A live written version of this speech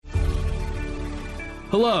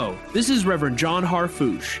Hello, this is Reverend John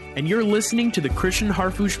Harfouche, and you're listening to the Christian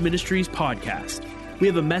Harfouche Ministries podcast. We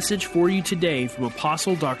have a message for you today from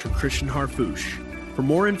Apostle Dr. Christian Harfouche. For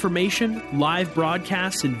more information, live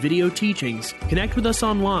broadcasts, and video teachings, connect with us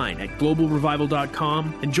online at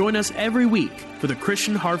globalrevival.com and join us every week for the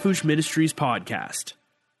Christian Harfouche Ministries podcast.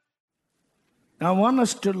 I want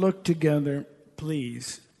us to look together,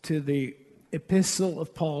 please, to the epistle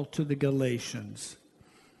of Paul to the Galatians.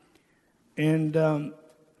 And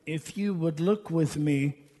if you would look with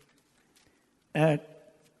me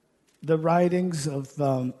at the writings of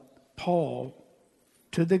Paul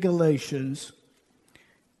to the Galatians,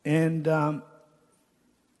 and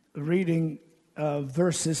reading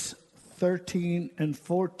verses 13 and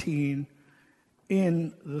 14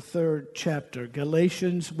 in the third chapter.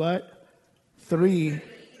 Galatians what? 3,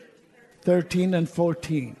 13 and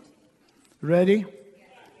 14. Ready?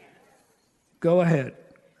 Go ahead.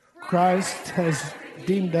 Christ has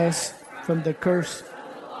redeemed us from the curse.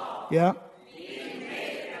 Yeah.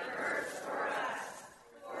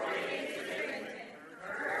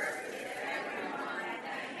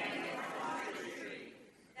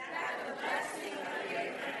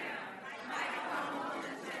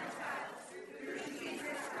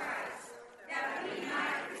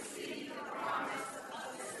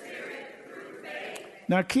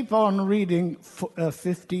 Now keep on reading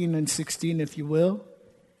 15 and 16, if you will.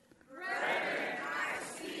 Brethren, I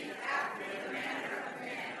speak after the manner of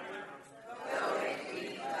men, though it be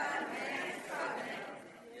but man's covenant,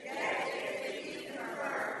 yet if it be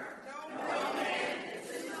confirmed, no man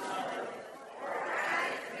is annulled or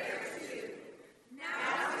added thereto.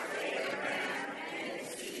 Now to Abraham and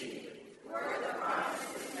his seed were the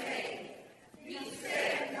promises made. He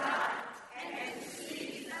said not, and his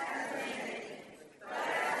seed as many.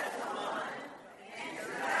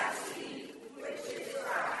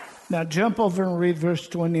 Now jump over and read verse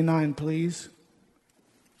 29, please.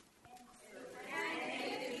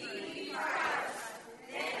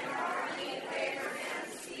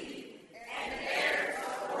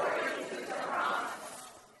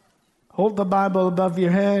 Hold the Bible above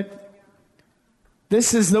your head.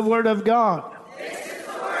 This is the Word of God. This is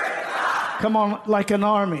the Word of God. Come on, like an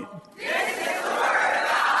army. This is the Word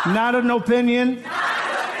of God. Not an opinion,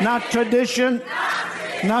 not tradition,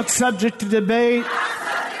 not subject to debate.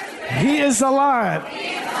 He is alive.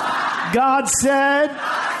 God said,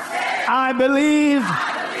 I believe,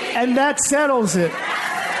 and that settles it.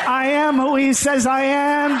 I am who He says I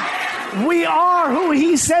am. We are who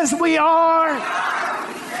He says we are.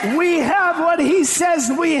 We have what He says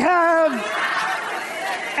we have.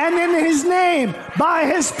 And in His name, by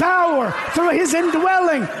His power, through His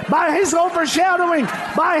indwelling, by His overshadowing,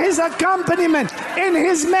 by His accompaniment, in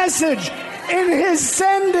His message, in His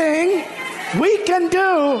sending, we can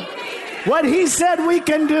do what He said we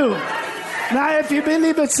can do. Now, if you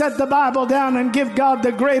believe it, set the Bible down and give God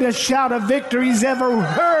the greatest shout of victory He's ever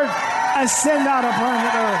heard ascend out upon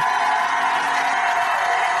the earth.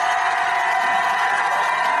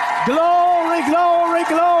 Glory, glory,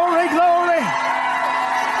 glory, glory.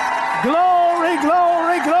 Glory,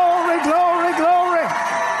 glory, glory, glory, glory.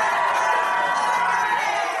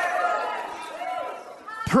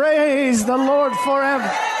 Praise the Lord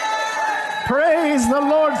forever. Praise the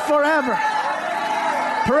Lord forever.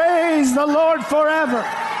 Praise the Lord forever.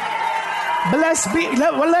 Blessed be,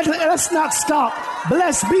 let's not stop.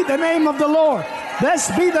 Blessed be the name of the Lord.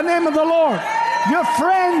 Blessed be the name of the Lord. Your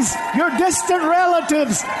friends, your distant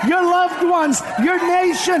relatives, your loved ones, your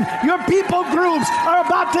nation, your people groups are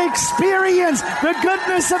about to experience the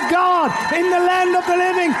goodness of God in the land of the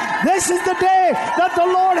living. This is the day that the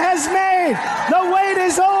Lord has made. The wait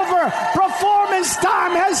is over. Performance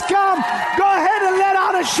time has come. Go ahead and let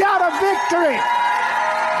out a shout of victory.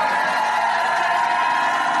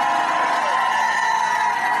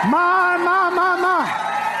 My.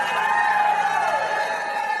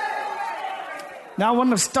 Now I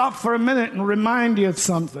want to stop for a minute and remind you of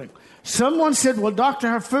something. Someone said, well, Dr.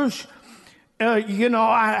 Harfouche,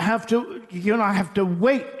 I have to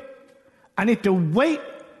wait. I need to wait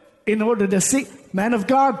in order to see. Man of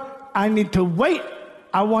God, I need to wait.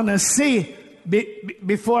 I want to see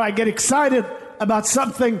before I get excited about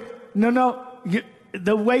something. No,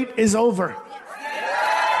 the wait is over.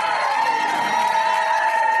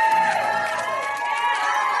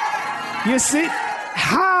 You see,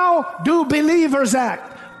 how do believers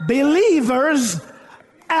act? Believers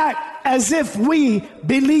act as if we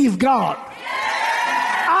believe God.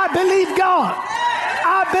 I believe God.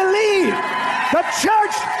 I believe the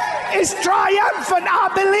church is triumphant.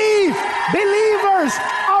 I believe believers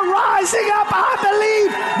are rising up. I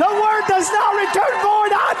believe the word does not return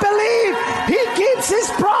void. I believe He keeps His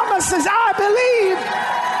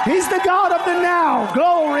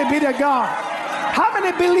Glory be to God. How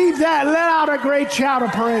many believe that? Let out a great shout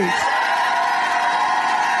of praise.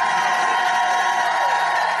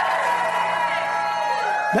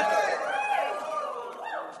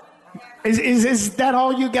 Is that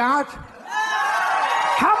all you got?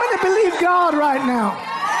 How many believe God right now?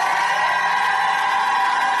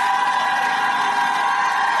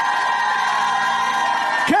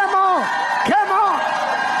 Come on, come on,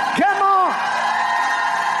 come on.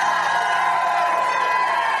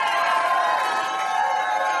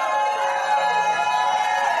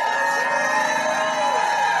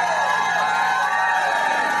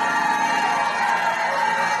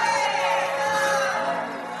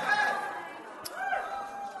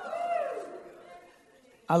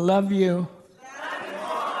 I love you.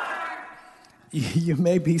 You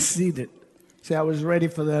may be seated. See, I was ready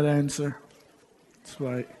for that answer. That's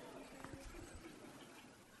right.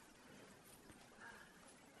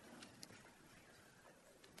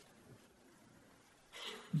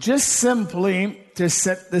 Just simply to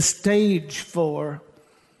set the stage for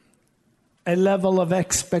a level of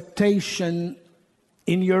expectation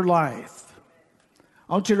in your life.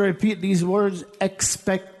 I want you to repeat these words: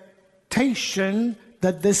 expectation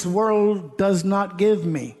that this world does not give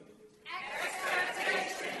me.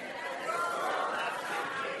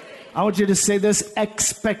 I want you to say this: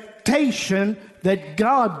 expectation that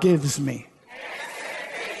God gives me.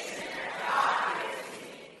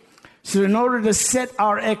 So in order to set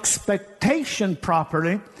our expectation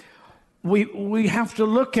properly, we have to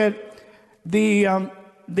look at the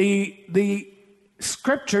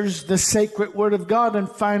scriptures, the sacred word of God, and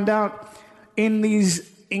find out in these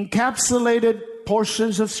encapsulated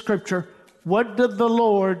portions of scripture, what did the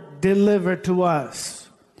Lord deliver to us?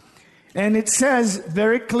 And it says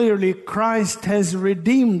very clearly, Christ has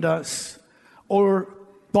redeemed us, or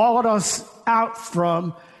bought us out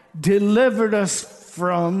from, delivered us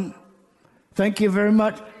from. Thank you very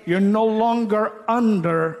much. You're no longer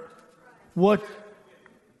under what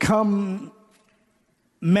come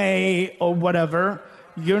may or whatever.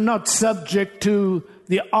 You're not subject to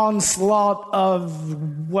the onslaught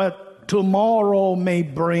of what tomorrow may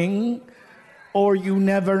bring, or you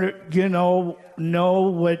never, know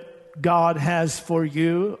what God has for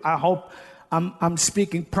you. I hope I'm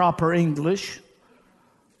speaking proper English.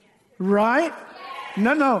 Right?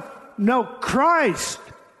 No. Christ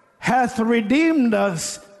hath redeemed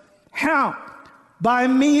us. How? By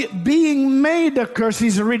me being made a curse.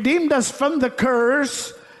 He's redeemed us from the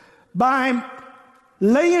curse by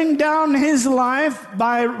laying down his life,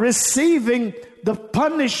 by receiving the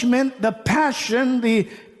punishment, the passion, the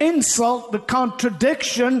insult, the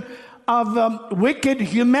contradiction of wicked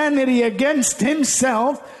humanity against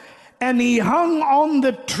himself. And he hung on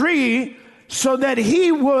the tree so that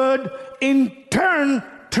he would in turn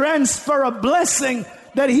transfer a blessing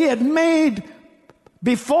that he had made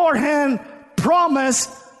beforehand promise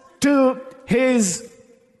to his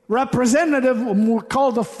representative, whom we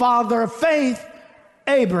call the father of faith,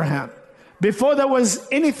 Abraham. Before there was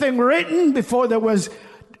anything written, before there was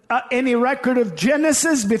any record of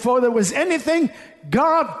Genesis, before there was anything,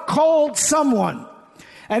 God called someone.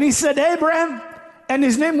 And he said, Abraham, and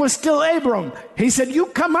his name was still Abram. He said, you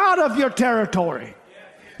come out of your territory.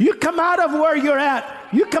 You come out of where you're at.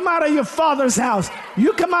 You come out of your father's house.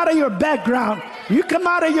 You come out of your background. You come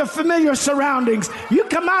out of your familiar surroundings. You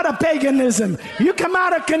come out of paganism. You come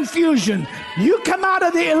out of confusion. You come out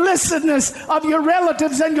of the illicitness of your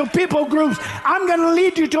relatives and your people groups. I'm going to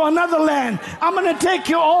lead you to another land. I'm going to take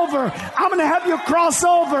you over. I'm going to have you cross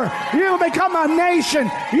over. You're going to become a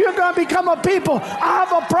nation. You're going to become a people. I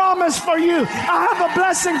have a promise for you. I have a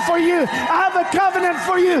blessing for you. I have a covenant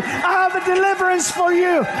for you. I have a deliverance for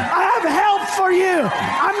you. I have help for you.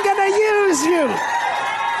 I'm going to use you.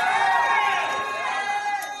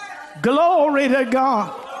 Glory to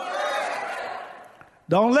God.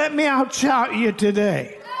 Don't let me outshout you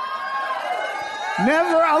today.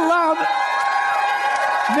 Never allow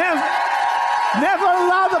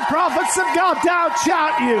the prophets of God to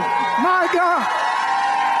outshout you. My God.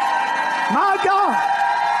 My God.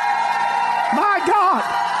 My God.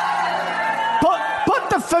 Put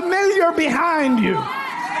the familiar behind you.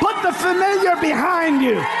 Put the familiar behind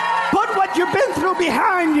you. Put what you've been through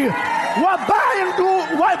behind you. What bound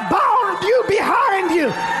you behind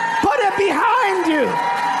you. Put it behind you.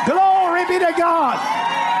 Glory be to God.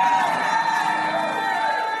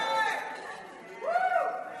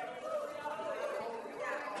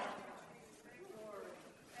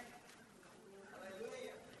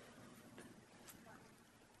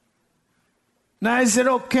 Now, is it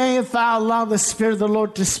okay if I allow the Spirit of the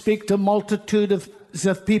Lord to speak to multitudes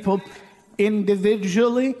of people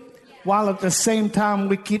individually? while at the same time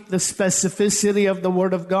we keep the specificity of the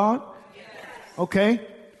Word of God? Okay?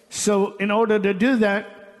 So in order to do that,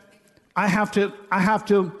 I have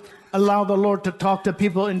to allow the Lord to talk to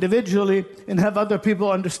people individually and have other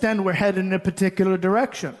people understand we're headed in a particular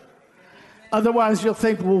direction. Otherwise, you'll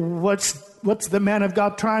think, well, what's the man of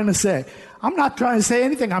God trying to say? I'm not trying to say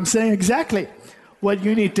anything. I'm saying exactly what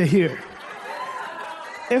you need to hear.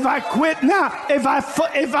 If I quit now, if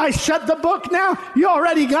I shut the book now, you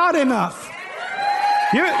already got enough.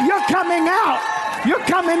 You're coming out. You're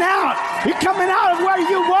coming out. You're coming out of where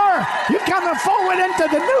you were. You're coming forward into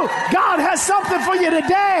the new. God has something for you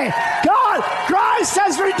today. Christ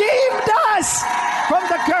has redeemed us from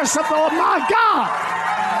the curse of the Lord. My God.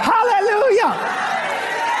 Hallelujah.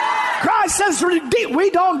 Christ says, we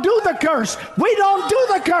don't do the curse. We don't do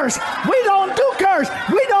the curse. We don't do curse.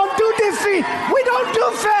 We don't do defeat. We don't do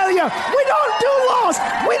failure. We don't do loss.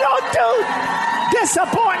 We don't do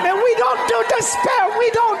disappointment. We don't do despair. We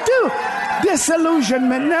don't do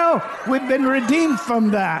disillusionment. No, we've been redeemed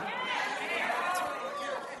from that.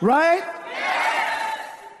 Right?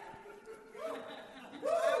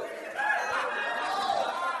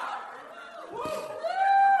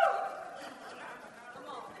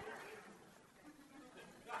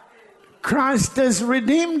 Christ has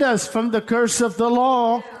redeemed us from the curse of the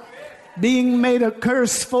law, being made a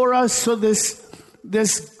curse for us. So this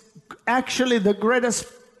actually the greatest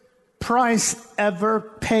price ever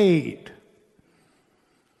paid,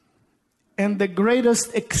 and the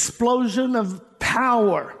greatest explosion of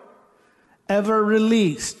power ever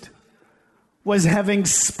released was having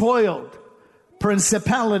spoiled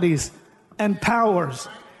principalities and powers.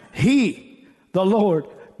 He, the Lord,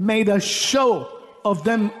 made a show of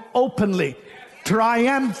them openly,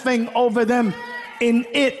 triumphing over them in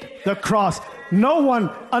it, the cross. No one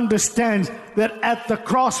understands that at the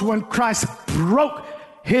cross, when Christ broke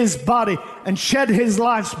his body and shed his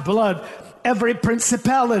life's blood, every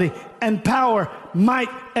principality and power, might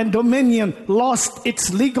and dominion lost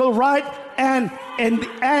its legal right and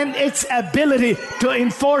its ability to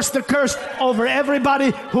enforce the curse over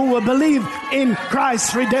everybody who will believe in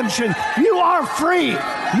Christ's redemption. You are free.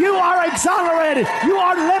 You are exonerated. You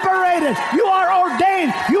are liberated. You are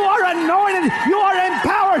ordained. You are anointed. You are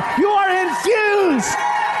empowered. You are infused.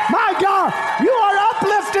 My God, you are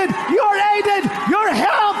uplifted. You are aided. You're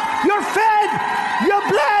helped. You're fed. You're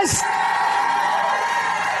blessed.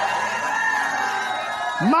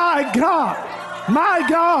 My God. My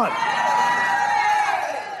God.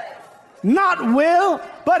 Not will,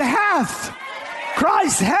 but hath.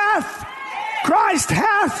 Christ hath. Christ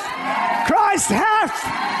hath. Christ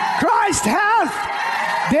hath. Christ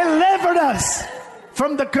hath delivered us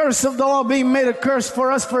from the curse of the law, being made a curse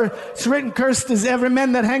for us. For it's written, cursed is every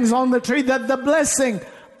man that hangs on the tree, that the blessing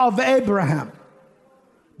of Abraham,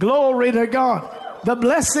 glory to God, the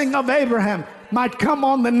blessing of Abraham might come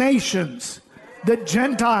on the nations, the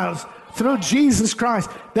Gentiles, through Jesus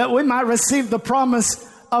Christ, that we might receive the promise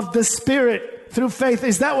of the Spirit through faith.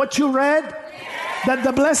 Is that what you read? Yes. That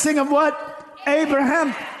the blessing of what?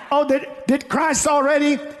 Abraham. Oh, did Christ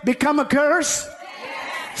already become a curse?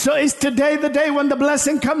 Yes. So is today the day when the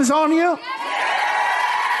blessing comes on you? Yes.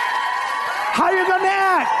 How are you going to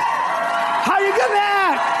act? How are you going to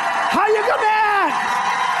act? How are you going to act?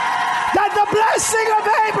 That the blessing of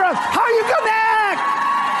Abraham, how are you going to act?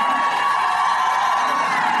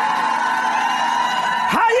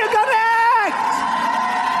 How are you going to act?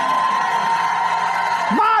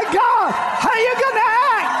 My God, how are you going to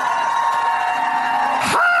act?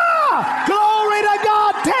 Ha! Glory to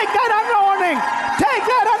God. Take that anointing. Take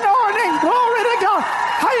that anointing. Glory to God.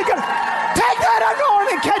 How are you going to take that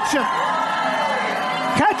anointing? Catch him.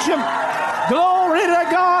 Catch him. Glory to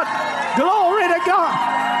God. Glory to God.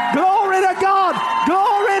 Glory to God.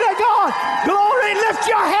 Glory to God. Glory. Lift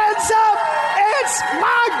your hands up. It's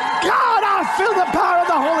my God. I feel the power of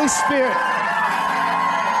the Holy Spirit.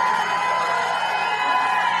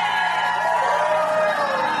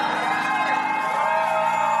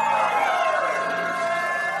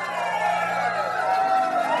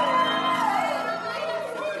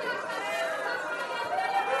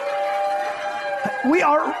 We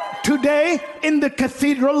are today in the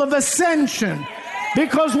Cathedral of Ascension.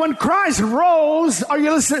 Because when Christ rose, are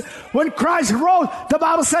you listening? When Christ rose, the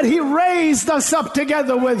Bible said he raised us up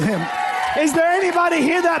together with him. Is there anybody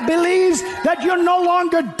here that believes that you're no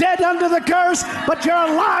longer dead under the curse, but you're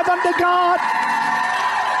alive under God?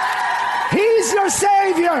 He's your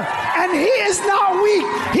Savior, and he is not weak.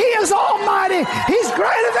 He is almighty. He's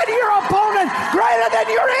greater than your opponent, greater than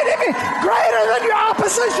your enemy, greater than your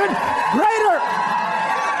opposition, greater.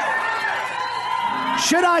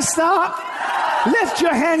 Should I stop? Lift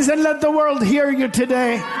your hands and let the world hear you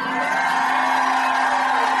today.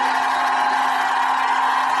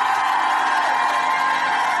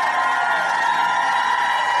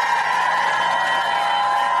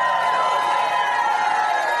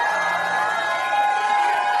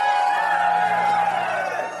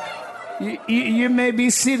 You may be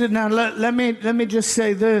seated now. Let me just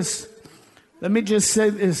say this. Let me just say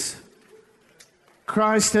this.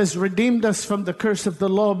 Christ has redeemed us from the curse of the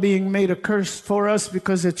law, being made a curse for us,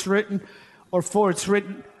 because it's written,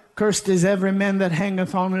 cursed is every man that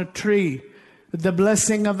hangeth on a tree, that the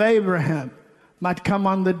blessing of Abraham might come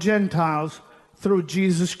on the Gentiles through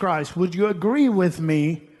Jesus Christ. Would you agree with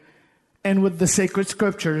me and with the sacred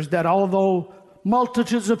scriptures that although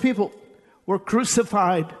multitudes of people were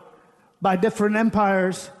crucified by different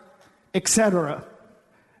empires, etc.,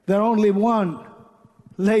 that only one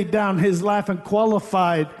laid down his life and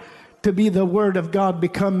qualified to be the Word of God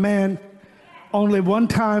become man? Only one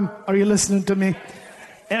time, are you listening to me?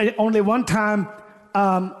 Only one time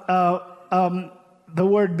the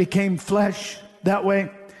Word became flesh that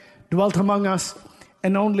way, dwelt among us,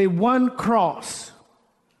 and only one cross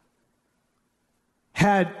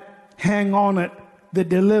had hang on it the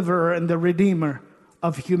deliverer and the redeemer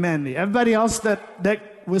of humanity. Everybody else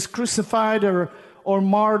that was crucified or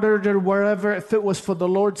martyred or wherever, if it was for the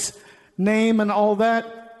Lord's name and all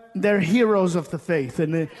that, they're heroes of the faith.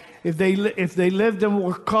 And if they lived and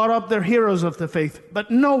were caught up, they're heroes of the faith. But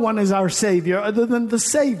no one is our Savior other than the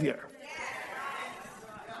Savior.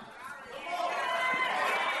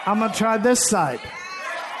 I'm going to try this side.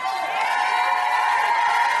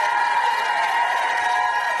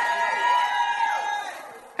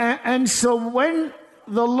 And so when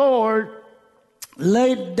the Lord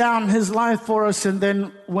laid down his life for us, and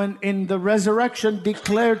then when in the resurrection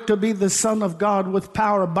declared to be the Son of God with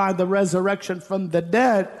power by the resurrection from the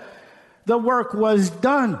dead, the work was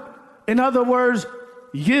done. In other words,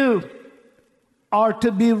 you are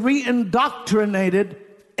to be re-indoctrinated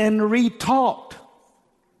and retaught.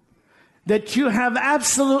 That you have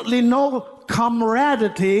absolutely no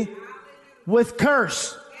camaraderie with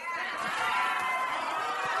curse.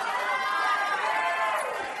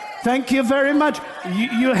 Thank you very much.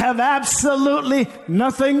 You have absolutely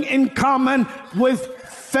nothing in common with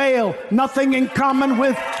fail, nothing in common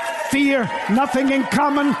with fear, nothing in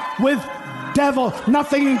common with devil,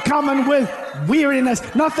 nothing in common with weariness,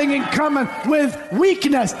 nothing in common with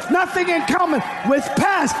weakness, nothing in common with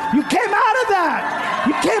past. You came out of that.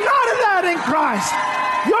 You came out of that in Christ.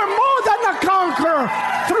 You're more than a conqueror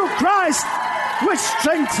through Christ, which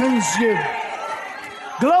strengthens you.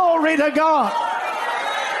 Glory to God.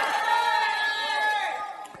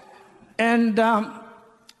 And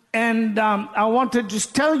I want to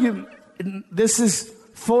just tell you, this is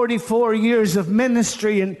 44 years of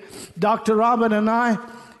ministry, and Dr. Robin and I,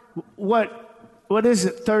 what is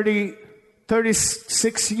it,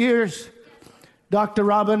 36 years, Dr.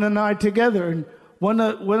 Robin and I together. And one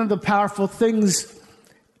of the powerful things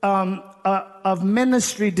of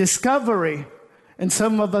ministry discovery, and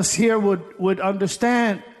some of us here would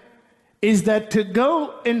understand, is that to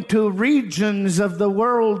go into regions of the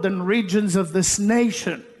world and regions of this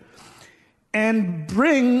nation and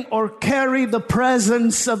bring or carry the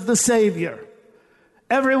presence of the Savior.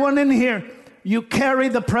 Everyone in here, you carry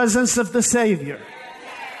the presence of the Savior.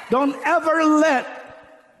 Don't ever let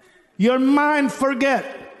your mind forget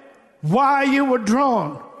why you were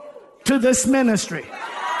drawn to this ministry.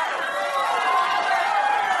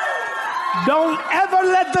 Don't ever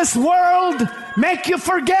let this world make you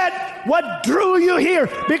forget what drew you here,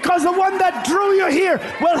 because the one that drew you here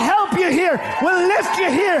will help you here, will lift you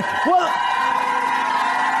here,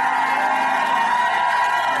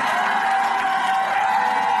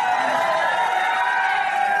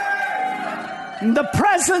 the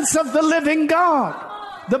presence of the living God,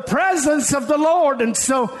 the presence of the Lord. And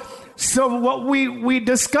so what we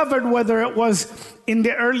discovered, whether it was in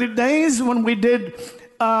the early days when we did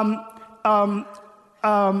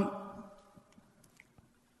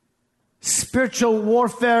spiritual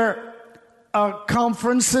warfare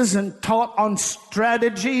conferences and taught on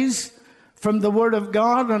strategies from the Word of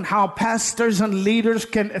God and how pastors and leaders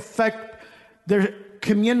can affect their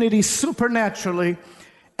communities supernaturally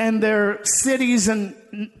and their cities and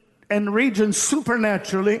regions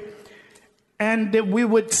supernaturally. And we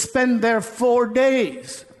would spend there 4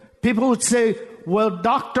 days. People would say, well,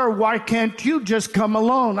 doctor, why can't you just come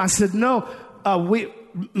alone? I said, no,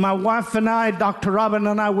 my wife and I, Dr. Robin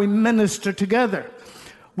and I, we minister together.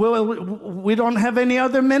 Well, we don't have any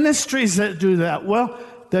other ministries that do that. Well,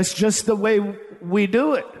 that's just the way we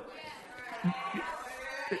do it.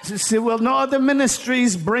 She said, well, no other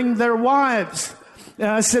ministries bring their wives. And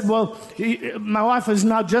I said, well, my wife is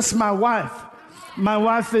not just my wife. My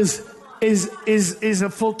wife is a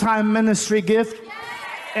full-time ministry gift.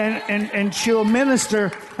 And she'll minister,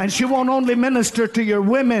 and she won't only minister to your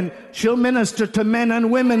women, she'll minister to men and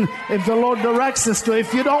women if the Lord directs us to.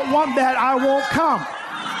 If you don't want that, I won't come.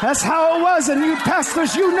 That's how it was, and you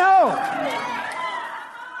pastors, you know.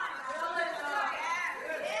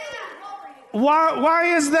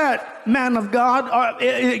 Why is that, man of God?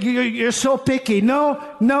 You're so picky. No,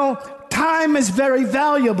 time is very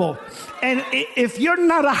valuable. And if you're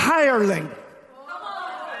not a hireling,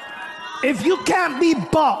 if you can't be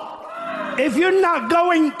bought, if you're not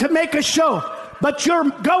going to make a show, but you're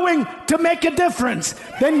going to make a difference,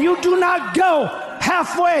 then you do not go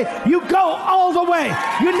halfway. You go all the way.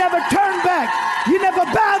 You never turn back. You never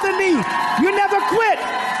bow the knee. You never quit.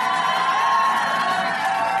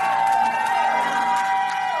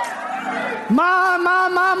 Ma.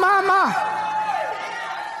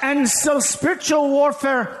 And so spiritual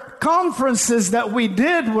warfare conferences that we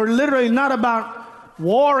did were literally not about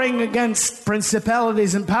warring against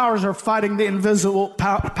principalities and powers or fighting the invisible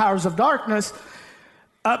powers of darkness,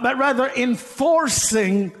 but rather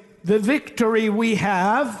enforcing the victory we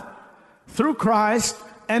have through Christ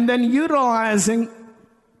and then utilizing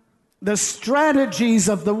the strategies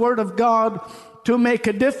of the Word of God to make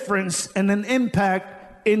a difference and an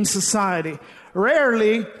impact in society.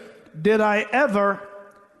 Rarely did I ever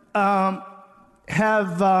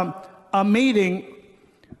have a meeting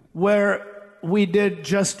where we did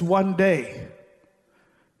just one day.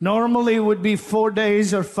 Normally it would be 4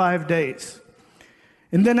 days or 5 days.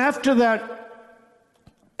 And then after that,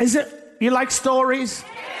 you like stories?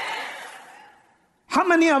 How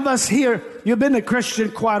many of us here, you've been a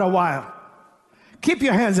Christian quite a while? Keep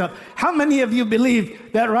your hands up. How many of you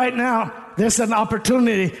believe that right now there's an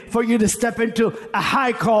opportunity for you to step into a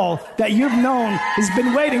high call that you've known has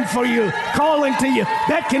been waiting for you, calling to you,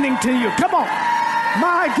 beckoning to you? Come on.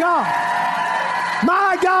 My God.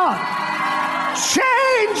 My God,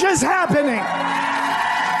 change is happening.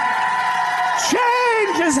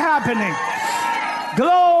 Change is happening.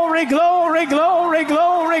 Glory, glory, glory,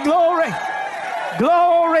 glory, glory.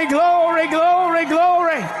 Glory, glory, glory,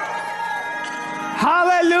 glory.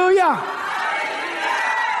 Hallelujah.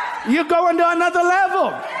 You're going to another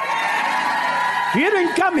level. You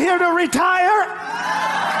didn't come here to retire.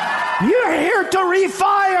 You're here to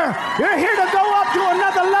refire. You're here to go up to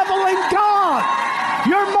another level in God.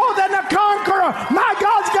 You're more than a conqueror. My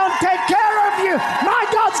God's going to take care of you. My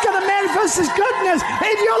God's going to manifest His goodness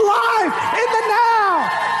in your life, in the now.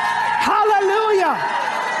 Hallelujah.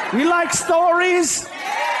 You like stories?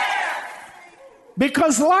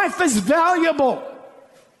 Because life is valuable.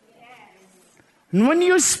 And when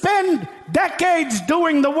you spend decades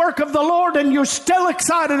doing the work of the Lord and you're still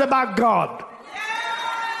excited about God,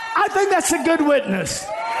 I think that's a good witness.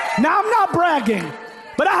 Now, I'm not bragging,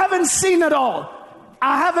 but I haven't seen it all.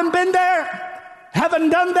 I haven't been there, haven't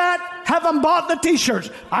done that, haven't bought the t-shirts.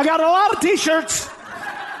 I got a lot of t-shirts.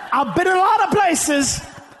 I've been in a lot of places.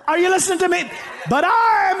 Are you listening to me? But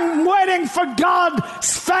I'm waiting for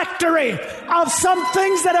God's factory of some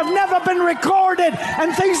things that have never been recorded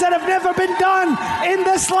and things that have never been done in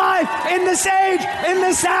this life, in this age, in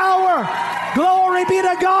this hour. Glory be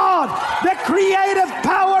to God. The creative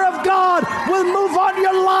power of God will move on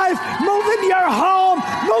your life, move in your home,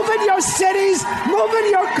 move in your cities, move in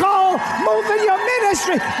your call, move in your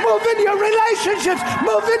ministry, move in your relationships,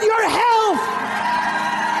 move in your health.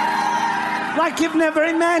 Like you've never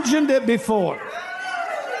imagined it before.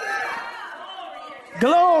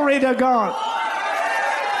 Glory to God.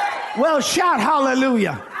 Well, shout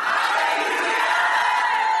hallelujah.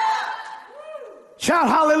 Shout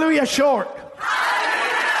hallelujah short.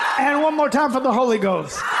 And one more time for the Holy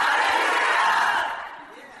Ghost.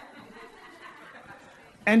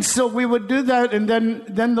 And so we would do that, and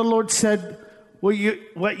then the Lord said, well,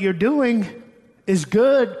 what you're doing is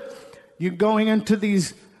good. You're going into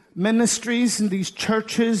these ministries and these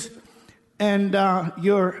churches, and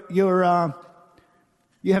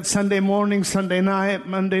you have Sunday morning, Sunday night,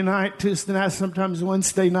 Monday night, Tuesday night, sometimes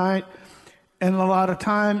Wednesday night, and a lot of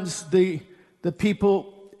times the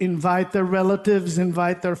people invite their relatives,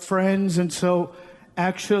 invite their friends, and so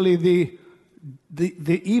actually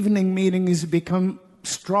the evening meetings become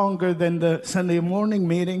stronger than the Sunday morning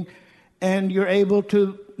meeting, and you're able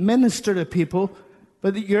to minister to people,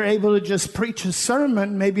 but you're able to just preach a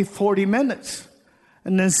sermon, maybe 40 minutes,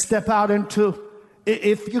 and then step out into,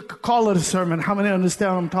 if you could call it a sermon, how many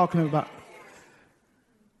understand what I'm talking about?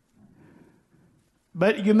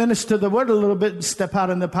 But you minister the word a little bit and step out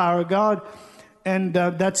in the power of God. And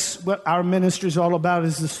that's what our ministry is all about,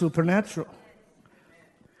 is the supernatural.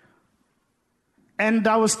 And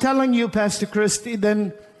I was telling you, Pastor Christy,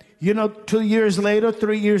 then, 2 years later,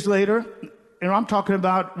 3 years later, I'm talking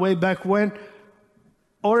about way back when,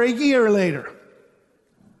 or a year later,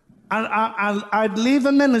 I'd leave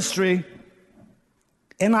a ministry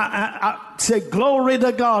and I say, glory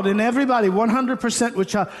to God, and everybody 100% would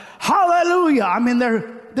shout, hallelujah. I mean,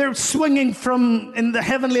 they're swinging from in the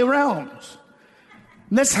heavenly realms.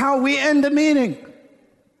 And that's how we end the meeting.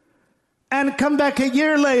 And come back a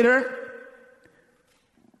year later,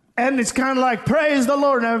 and it's kind of like, praise the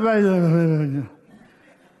Lord, and everybody.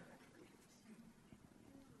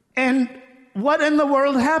 And what in the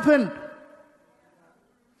world happened?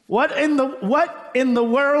 What in the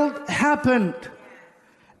world happened?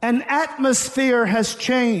 An atmosphere has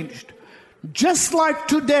changed. Just like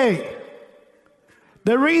today.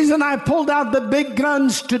 The reason I pulled out the big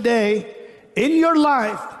guns today in your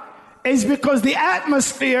life is because the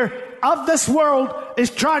atmosphere of this world is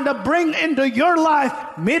trying to bring into your life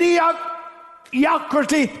mediocrity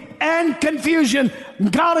and confusion.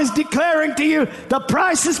 God is declaring to you, the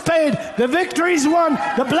price is paid, the victory is won,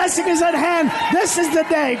 the blessing is at hand. This is the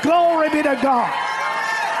day. Glory be to God.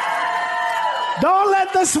 Don't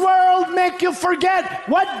let this world make you forget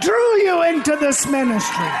what drew you into this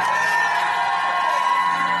ministry.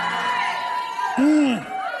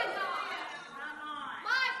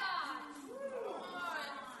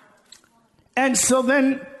 And so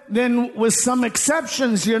then with some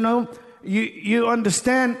exceptions, you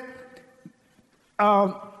understand,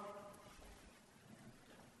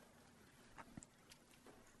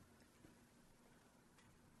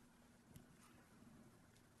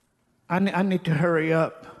 I need to hurry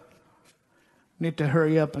up. Need to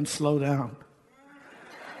hurry up and slow down.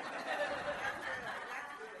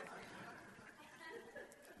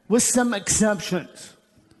 With some exceptions.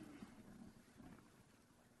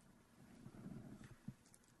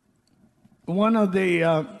 One of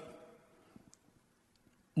the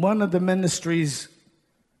ministries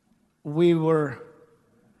we were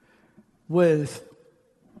with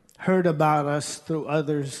heard about us through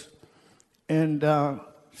others, and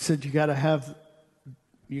said, you got to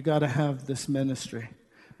have this ministry.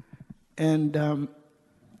 And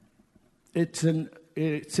it's in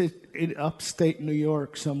upstate New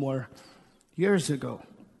York somewhere years ago.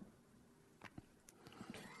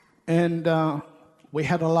 And we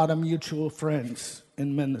had a lot of mutual friends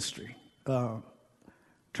in ministry,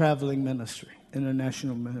 traveling ministry,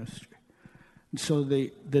 international ministry. And so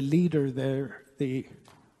the leader there, the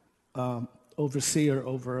overseer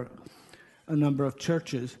over a number of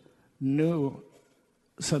churches, knew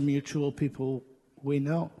some mutual people we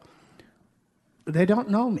know. They don't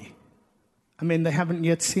know me. I mean, they haven't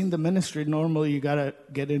yet seen the ministry. Normally, you got to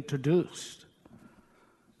get introduced.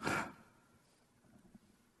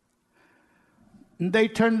 And they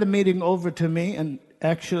turned the meeting over to me and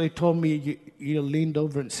actually told me, you leaned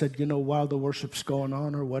over and said, while the worship's going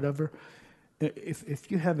on or whatever,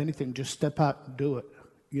 if you have anything, just step out and do it.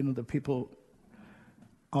 The people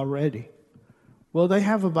are ready. Well, they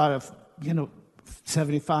have about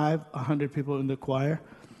 75, 100 people in the choir.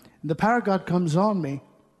 And the power of God comes on me,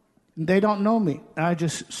 and they don't know me. I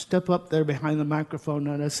just step up there behind the microphone,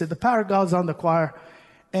 and I say, the power of God's on the choir.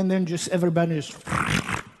 And then just everybody just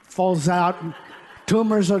falls out, and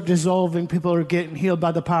tumors are dissolving. People are getting healed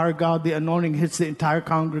by the power of God. The anointing hits the entire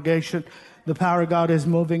congregation. The power of God is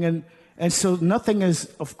moving. And so nothing is,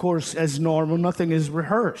 of course, as normal. Nothing is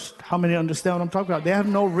rehearsed. How many understand what I'm talking about? They have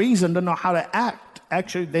no reason to know how to act.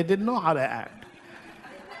 Actually, they didn't know how to act.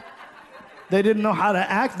 They didn't know how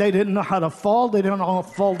to act. They didn't know how to fall. They didn't all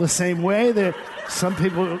fall the same way. Some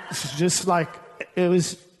people, it's just like, it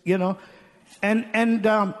was,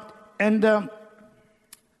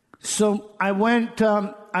 So I went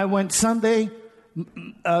Sunday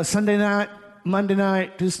night, Monday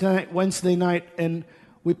night, Tuesday night, Wednesday night, and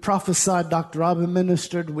we prophesied. Dr. Robin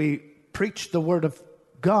ministered. We preached the word of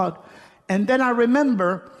God. And then I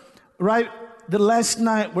remember, the last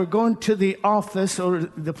night, we're going to the office or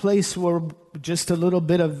the place where just a little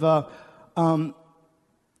bit of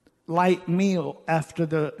light meal after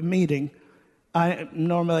the meeting. I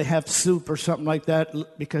normally have soup or something like that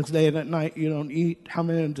because late at night you don't eat. How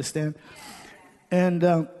many understand?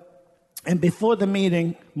 And before the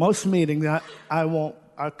meeting, most meetings, I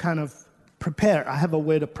kind of prepare. I have a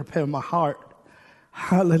way to prepare my heart.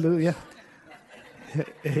 Hallelujah.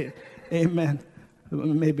 Amen.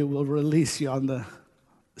 Maybe we'll release you on the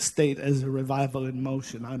state as a revival in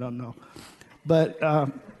motion. I don't know. But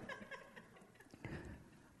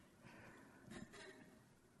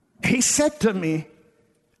he said to me,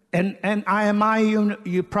 And IMI,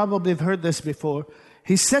 you probably have heard this before.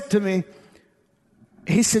 He said to me,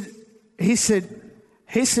 he said,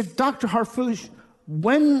 Dr. Harfouche,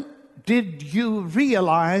 when did you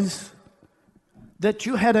realize that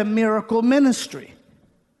you had a miracle ministry?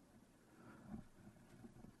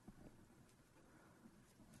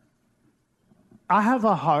 I have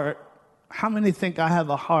a heart. How many think I have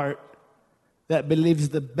a heart that believes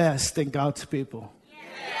the best in God's people? Yes.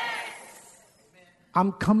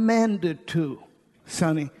 I'm commanded to,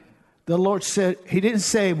 Sonny. The Lord said, He didn't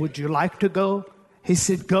say, would you like to go? He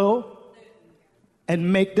said, go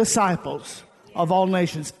and make disciples of all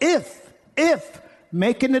nations. If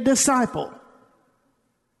making a disciple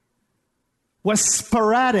was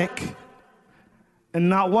sporadic and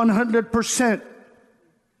not 100%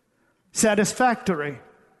 satisfactory,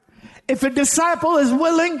 if a disciple is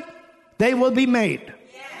willing, they will be made.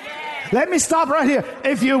 Yes. Let me stop right here.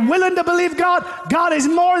 If you're willing to believe God, God is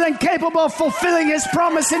more than capable of fulfilling His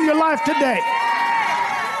promise in your life today.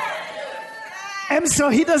 And so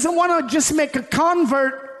He doesn't want to just make a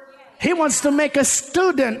convert. He wants to make a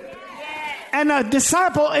student. And a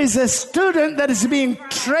disciple is a student that is being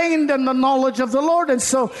trained in the knowledge of the Lord. And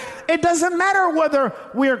so it doesn't matter whether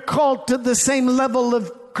we're called to the same level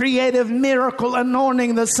of creative miracle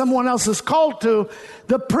anointing that someone else is called to.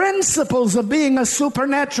 The principles of being a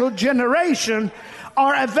supernatural generation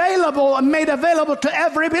are available and made available to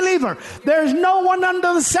every believer. There's no one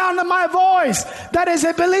under the sound of my voice that is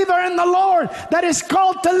a believer in the Lord that is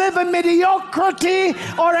called to live in mediocrity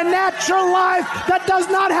or a natural life that does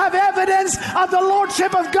not have evidence of the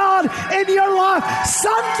Lordship of God in your life.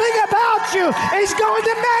 Something about you is going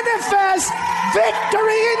to manifest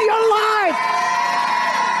victory in your life.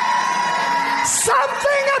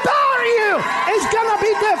 Something about you is going to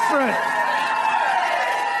be different.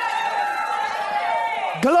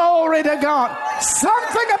 Glory to God.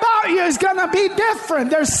 Something about you is going to be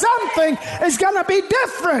different. There's something is going to be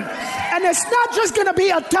different. And it's not just going to be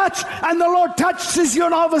a touch and the Lord touches you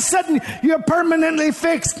and all of a sudden you're permanently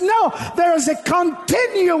fixed. No, there is a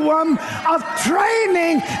continuum of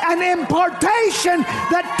training and impartation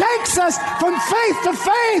that takes us from faith to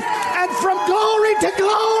faith and from glory to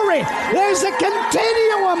glory. There's a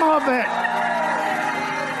continuum of it.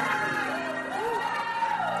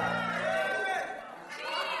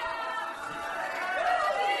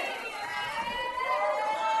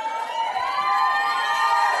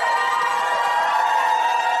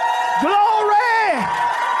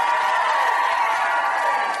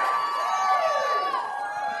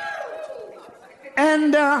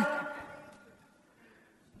 And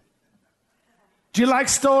do you like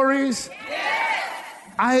stories? Yes.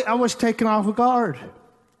 I was taken off guard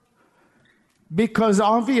because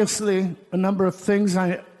obviously a number of things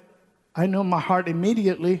I know in my heart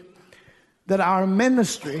immediately that our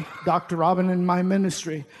ministry, Dr. Robin and my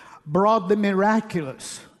ministry, brought the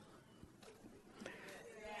miraculous.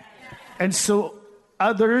 And so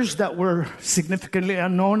others that were significantly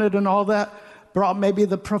anointed and all that brought maybe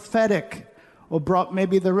the prophetic or brought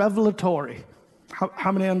maybe the revelatory.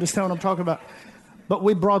 How many understand what I'm talking about? But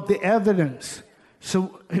we brought the evidence.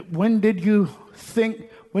 So when did you think,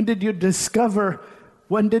 when did you discover,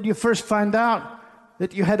 when did you first find out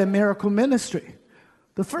that you had a miracle ministry?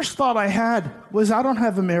 The first thought I had was, I don't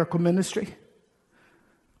have a miracle ministry.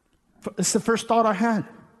 It's the first thought I had.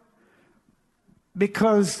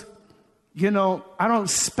 Because, you know, I don't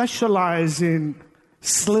specialize in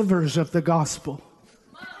slivers of the gospel.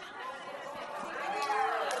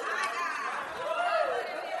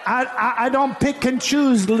 I don't pick and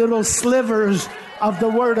choose little slivers of the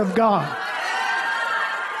Word of God.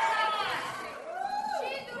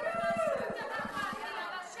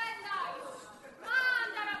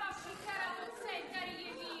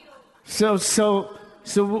 So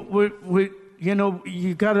we you know,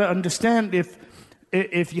 you got to understand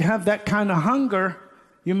if you have that kind of hunger,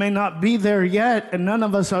 you may not be there yet, and none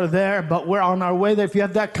of us are there, but we're on our way there. If you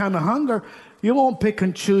have that kind of hunger, you won't pick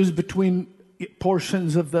and choose between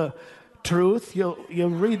portions of the truth.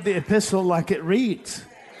 You'll read the epistle like it reads.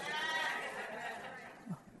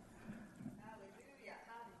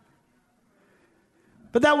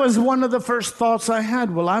 But that was one of the first thoughts I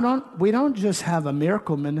had. Well, we don't just have a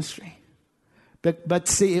miracle ministry. But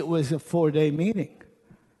see, it was a 4-day meeting.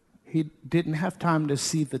 He didn't have time to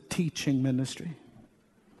see the teaching ministry.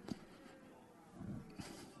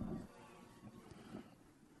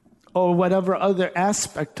 Or whatever other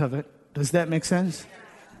aspect of it. Does that make sense?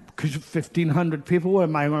 Because 1,500 people,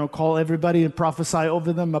 am I going to call everybody and prophesy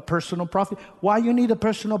over them a personal prophet? Why you need a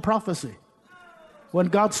personal prophecy? When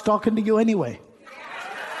God's talking to you anyway.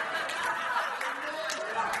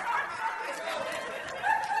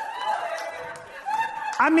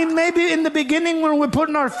 I mean, maybe in the beginning when we're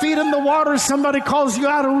putting our feet in the water, somebody calls you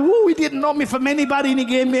out and, woo, he didn't know me from anybody and he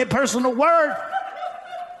gave me a personal word.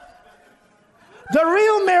 The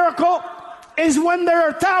real miracle is when there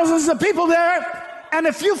are thousands of people there and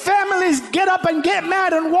a few families get up and get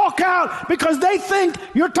mad and walk out because they think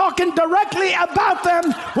you're talking directly about them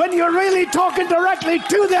when you're really talking directly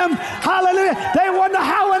to them. Hallelujah. They wonder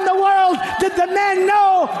how in the world did the man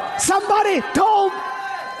know somebody told.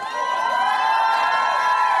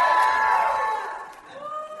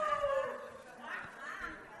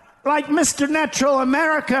 Like Mr. Natural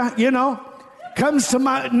America, comes to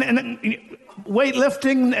my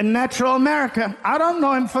weightlifting and Natural America. I don't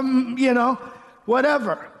know him from,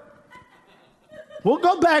 whatever. We'll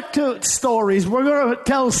go back to stories. We're going to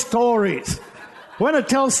tell stories. We're going to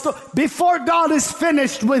tell stories. Before God is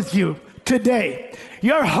finished with you today,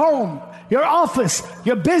 your home, your office,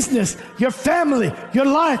 your business, your family, your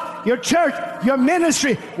life, your church, your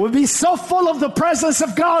ministry will be so full of the presence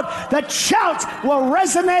of God that shouts will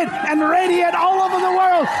resonate and radiate all over the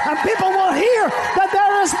world. And people will hear that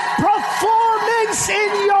there is performance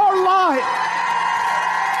in your life.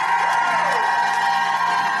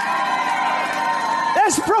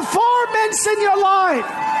 There's performance in your life.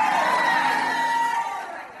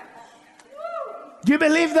 Do you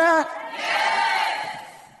believe that?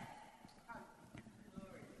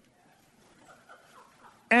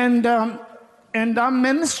 And I'm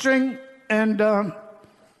ministering, and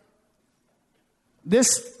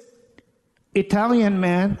this Italian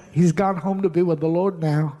man, he's gone home to be with the Lord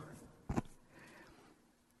now.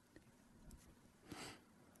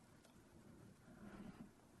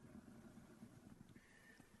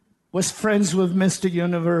 Was friends with Mr.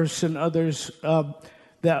 Universe and others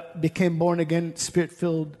that became born-again,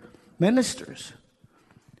 Spirit-filled ministers.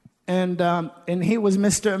 And he was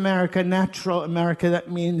Mr. America, Natural America. That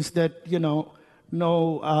means that, no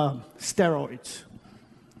steroids.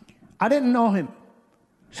 I didn't know him.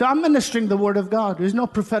 So I'm ministering the Word of God. There's no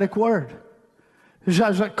prophetic word. So I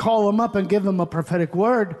was like, call him up and give him a prophetic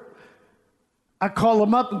word. I call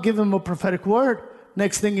him up and give him a prophetic word.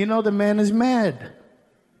 Next thing you know, the man is mad.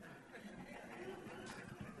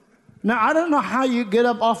 Now, I don't know how you get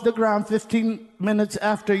up off the ground 15 minutes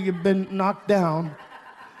after you've been knocked down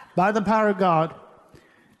by the power of God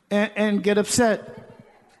and get upset.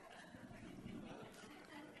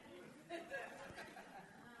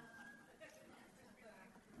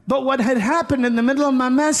 But what had happened in the middle of my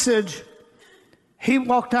message, he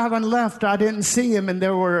walked out and left. I didn't see him, and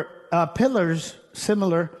there were pillars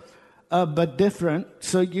similar but different,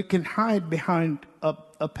 so you can hide behind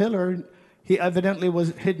a pillar. He evidently was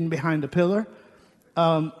hidden behind a pillar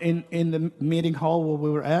in the meeting hall where we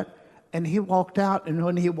were at. And he walked out, and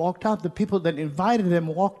when he walked out, the people that invited him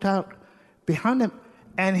walked out behind him,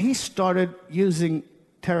 and he started using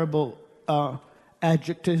terrible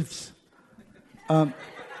adjectives. And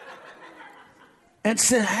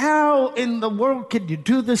said, how in the world could you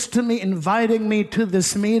do this to me, inviting me to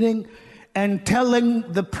this meeting and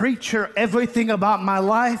telling the preacher everything about my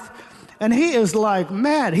life? And he is like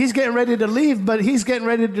mad. He's getting ready to leave, but he's getting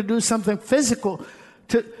ready to do something physical.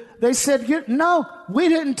 They said, no, we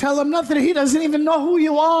didn't tell him nothing. He doesn't even know who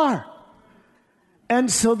you are.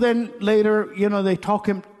 And so then later, they talk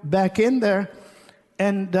him back in there.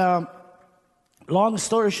 And long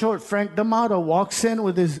story short, Frank D'Amato walks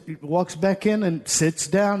back in and sits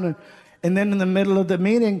down. And then in the middle of the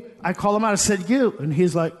meeting, I call him out. I said, you. And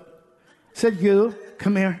he's like, you,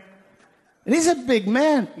 come here. And he's a big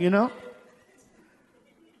man,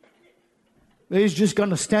 He's just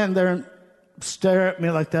going to stand there and stare at me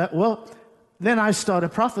like that. Well, then I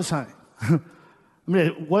started prophesying. I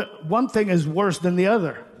mean, one thing is worse than the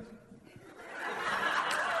other.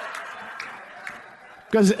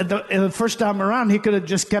 Because the first time around, he could have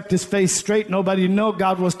just kept his face straight. Nobody knew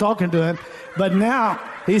God was talking to him. But now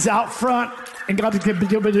he's out front, and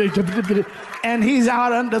and he's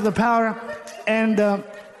out under the power, and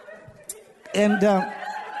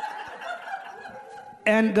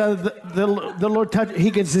the Lord touched. He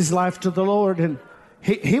gives his life to the Lord, and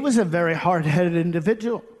he was a very hard-headed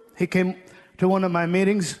individual. He came to one of my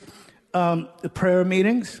meetings, the prayer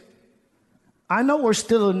meetings. I know we're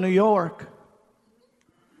still in New York,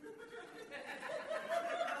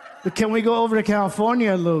 but can we go over to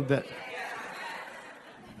California a little bit?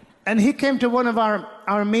 And he came to one of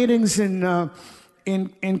our meetings in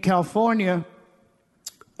California,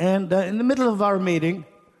 and in the middle of our meeting,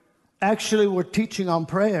 actually, we're teaching on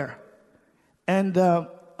prayer. And a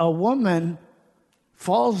woman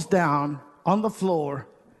falls down on the floor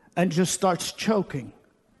and just starts choking.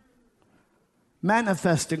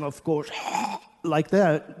 Manifesting, of course. like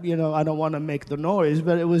that. I don't want to make the noise,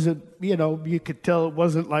 but it was you could tell it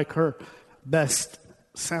wasn't like her best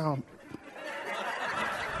sound.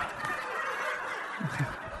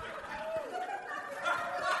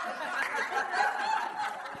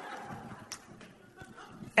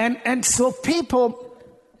 And so people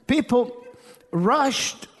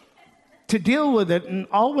rushed to deal with it, and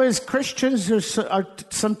always Christians are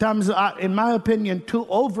sometimes, in my opinion, too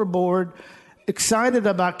overboard, excited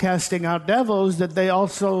about casting out devils, that they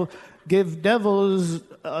also give devils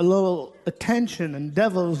a little attention, and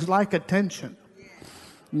devils like attention.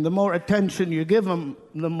 And the more attention you give them,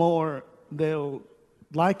 the more they'll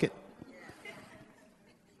like it.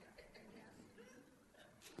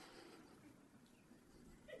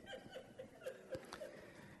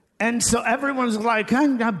 And so everyone's like,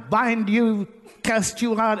 I'm going to bind you, cast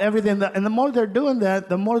you out, everything. And the more they're doing that,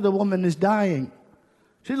 the more the woman is dying.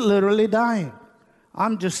 She's literally dying.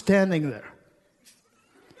 I'm just standing there.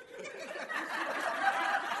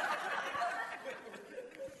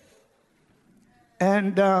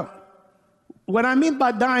 And what I mean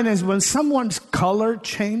by dying is when someone's color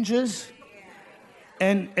changes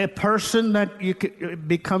and a person that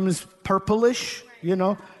becomes purplish,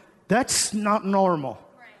 that's not normal.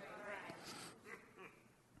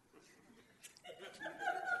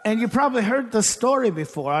 And you probably heard the story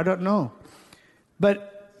before. I don't know.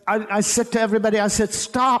 But I said to everybody, I said,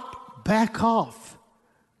 stop, back off.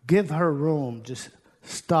 Give her room. Just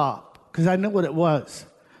stop. Because I know what it was.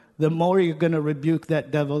 The more you're going to rebuke that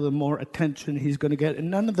devil, the more attention he's going to get. And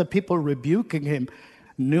none of the people rebuking him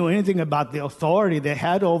knew anything about the authority they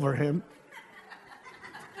had over him.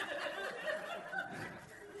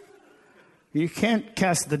 You can't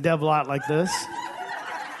cast the devil out like this.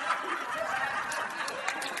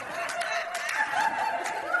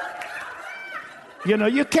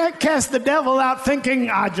 You can't cast the devil out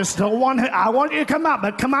thinking, I just don't want it. I want you to come out,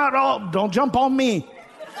 but come out all. Don't jump on me.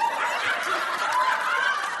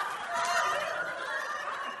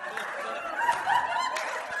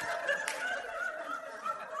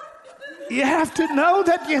 You have to know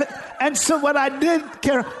that you. And so what I did,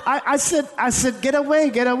 Karen, I said, get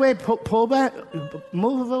away, pull back,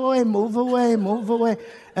 move away.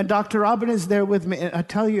 And Dr. Robin is there with me. And I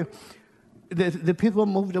tell you, the people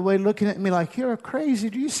moved away looking at me like, you're crazy.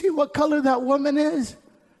 Do you see what color that woman is?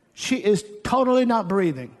 She is totally not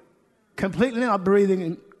breathing. Completely not breathing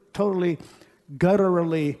and totally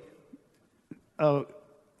gutturally,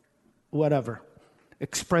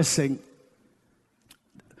 expressing.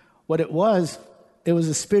 What it was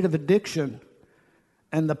a spirit of addiction.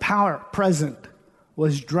 And the power present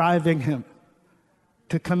was driving him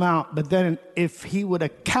to come out. But then if he would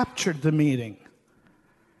have captured the meeting,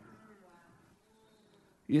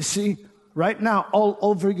 you see, right now, all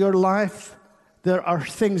over your life, there are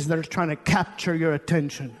things that are trying to capture your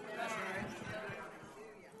attention.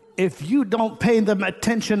 If you don't pay them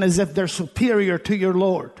attention as if they're superior to your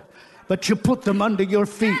Lord, but you put them under your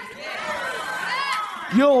feet,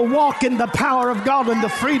 you'll walk in the power of God and the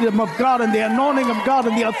freedom of God and the anointing of God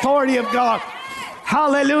and the authority of God.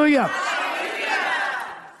 Hallelujah.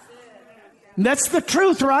 And that's the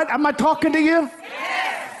truth, right? Am I talking to you?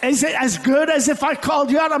 Is it as good as if I called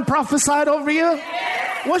you out and prophesied over you?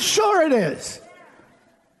 Yes. Well, sure it is.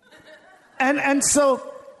 And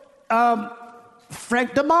so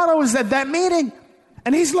Frank D'Amato was at that meeting,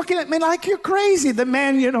 and he's looking at me like, you're crazy. The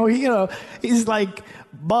man, he's like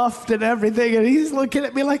buffed and everything, and he's looking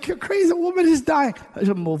at me like, you're crazy. The woman is dying. I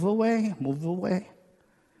said, move away.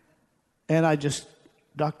 And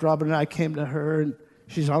Dr. Robin and I came to her, and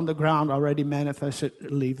she's on the ground already manifested.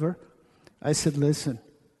 Leave her. I said, listen.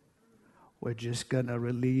 We're just going to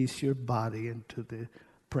release your body into the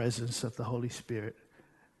presence of the Holy Spirit,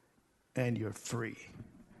 and you're free.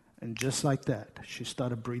 And just like that, she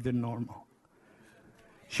started breathing normal.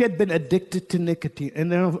 She had been addicted to nicotine,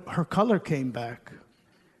 and then her color came back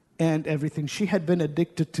and everything. She had been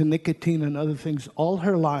addicted to nicotine and other things all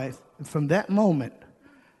her life. And from that moment,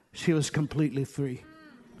 she was completely free.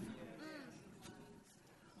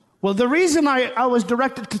 Well, the reason I was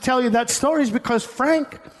directed to tell you that story is because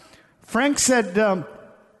Frank said,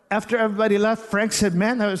 after everybody left, Frank said,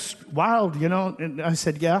 man, that was wild, And I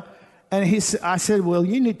said, yeah. And I said, well,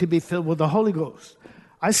 you need to be filled with the Holy Ghost.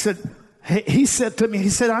 He said to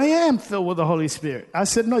me, I am filled with the Holy Spirit. I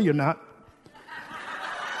said, no, you're not.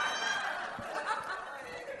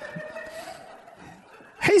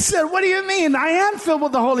 He said, what do you mean? I am filled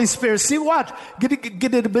with the Holy Spirit. See, watch. Get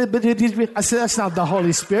it. I said, that's not the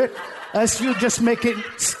Holy Spirit. That's you just making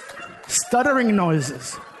stuttering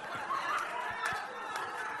noises.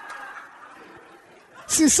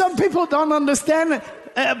 See, some people don't understand it.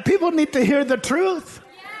 People need to hear the truth.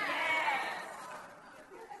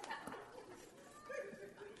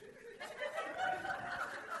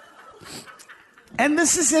 And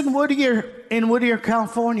this is in Whittier,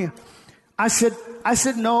 California. I said,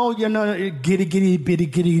 no, giddy, bitty,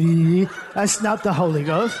 giddy. That's not the Holy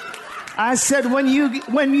Ghost. I said, I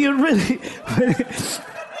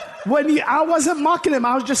wasn't mocking him.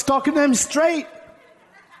 I was just talking to him straight.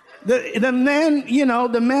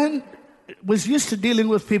 The man was used to dealing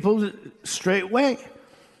with people straight way.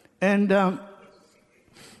 And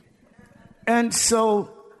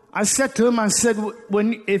so I said to him,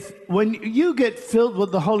 when you get filled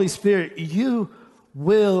with the Holy Spirit, you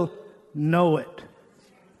will know it.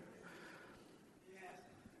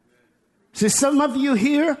 See, some of you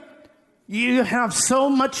here, you have so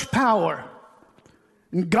much power.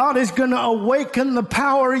 And God is going to awaken the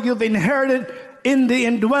power you've inherited in the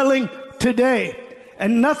indwelling today.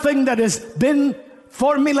 And nothing that has been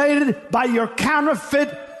formulated by your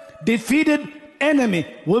counterfeit, defeated enemy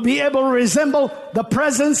will be able to resemble the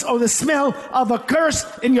presence or the smell of a curse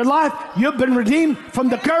in your life. You've been redeemed from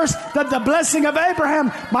the curse, that the blessing of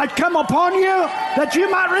Abraham might come upon you, that you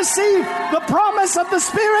might receive the promise of the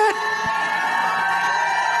Spirit.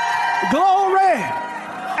 Glory.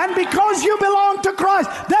 And because you belong to Christ,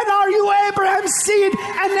 then are you Abraham's seed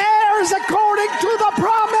and heirs according to the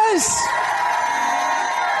promise.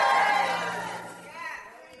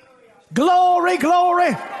 Glory,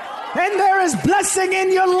 glory. And there is blessing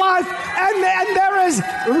in your life, and there is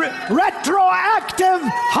retroactive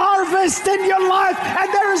harvest in your life, and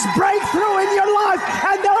there is breakthrough in your life,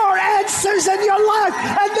 and there are answers in your life,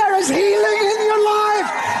 and there is healing in your life,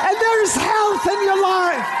 and there is health in your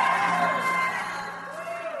life.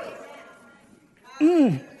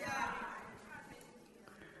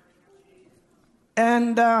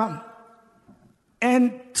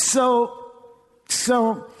 And so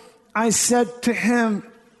I said to him,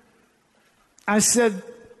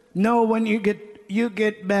 no, when you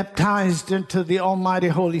get baptized into the Almighty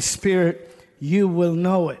Holy Spirit, you will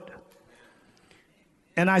know it.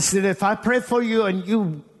 And I said, if I pray for you and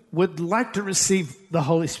you would like to receive the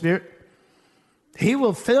Holy Spirit, He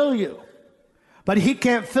will fill you. But He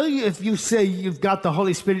can't fill you if you say you've got the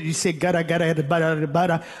Holy Spirit. You say,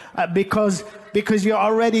 because you're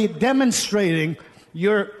already demonstrating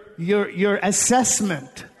your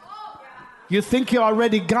assessment. You think you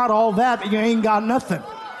already got all that, but you ain't got nothing.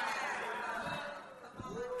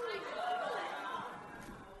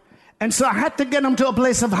 And so I had to get them to a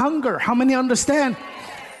place of hunger. How many understand?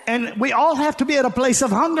 And we all have to be at a place of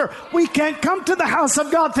hunger. We can't come to the house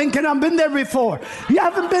of God thinking, I've been there before. You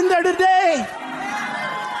haven't been there today.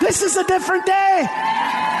 This is a different day.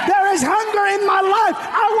 There is hunger in my life.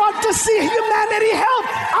 I want to see humanity helped.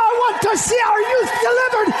 I want to see our youth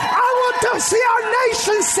delivered. I want to see our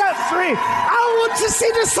nation set free. I want to see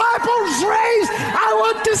disciples raised. I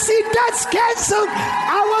want to see debts canceled.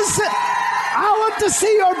 I want to see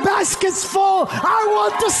your baskets full. I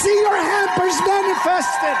want to see your hampers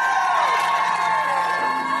manifested.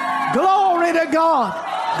 Glory to God.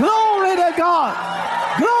 Glory to God.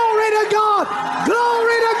 Glory to God.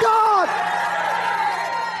 Glory to God.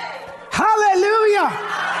 Hallelujah.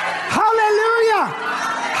 Hallelujah.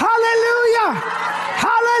 Hallelujah.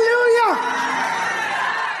 Hallelujah.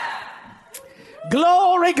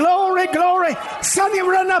 Glory, glory, glory. Sonny,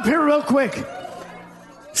 run up here real quick.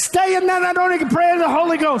 Stay in that anointing and pray in the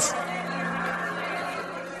Holy Ghost.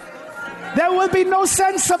 There will be no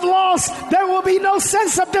sense of loss. There will be no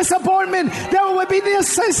sense of disappointment. There will be no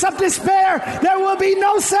sense of despair. There will be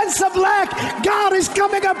no sense of lack. God is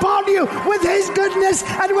coming upon you with His goodness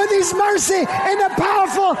and with His mercy in a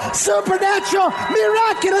powerful, supernatural,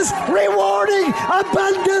 miraculous, rewarding,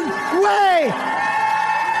 abundant way.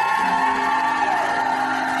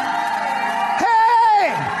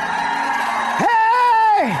 Hey!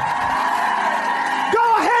 Hey!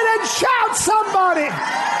 Go ahead and shout, somebody.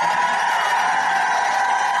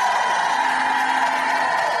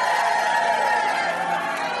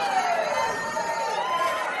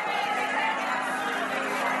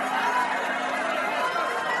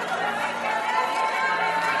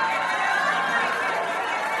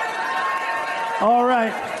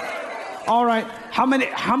 All right.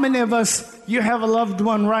 How many of us, you have a loved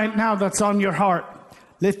one right now that's on your heart?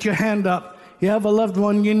 Lift your hand up. You have a loved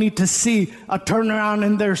one, you need to see a turnaround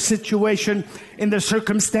in their situation, in their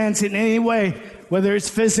circumstance in any way, whether it's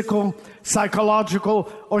physical,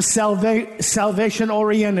 psychological, or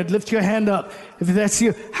salvation-oriented. Lift your hand up. If that's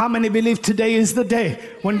you, how many believe today is the day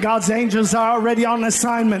when God's angels are already on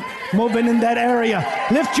assignment, moving in that area?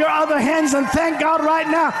 Lift your other hands and thank God right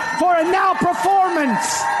now for a now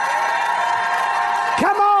performance.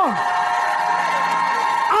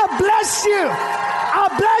 bless you.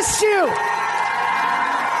 I'll bless you.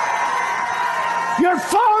 Your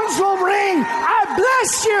phones will ring. I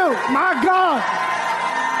bless you, my God.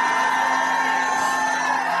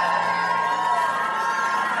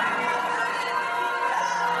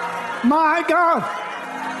 My God.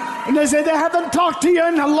 And they say they haven't talked to you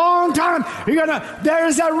in a long time. There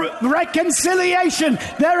is a reconciliation.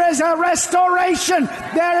 There is a restoration.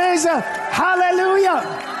 There is a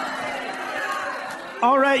hallelujah.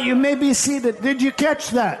 All right, you may be seated. Did you catch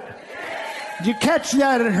that? Did you catch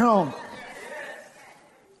that at home?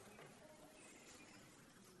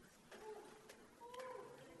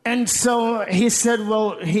 And so he said,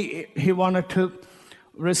 well, he wanted to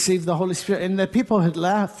receive the Holy Spirit. And the people had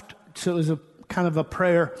left. So it was a kind of a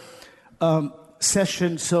prayer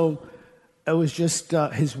session. So it was just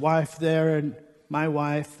his wife there and my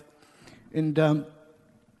wife and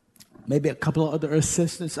maybe a couple of other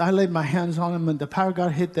assistants. I laid my hands on him and the power of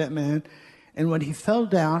God hit that man. And when he fell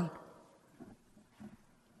down,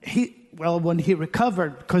 when he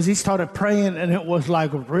recovered, because he started praying and it was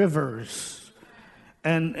like rivers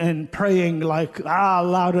and praying like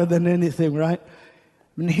louder than anything, right?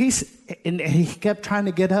 And he kept trying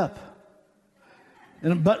to get up.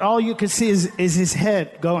 But all you can see is his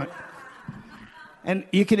head going. And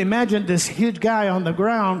you can imagine this huge guy on the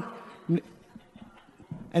ground,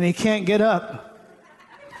 and he can't get up.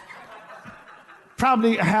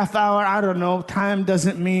 Probably a half hour, I don't know. Time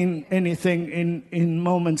doesn't mean anything in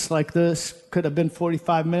moments like this. Could have been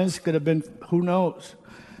 45 minutes, could have been, who knows.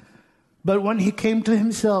 But when he came to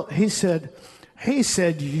himself, he said,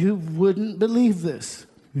 you wouldn't believe this.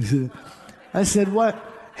 I said, what?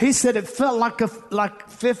 He said it felt like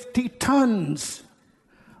 50 tons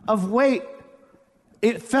of weight.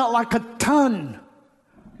 It felt like a ton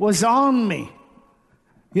was on me.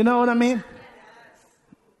 You know what I mean?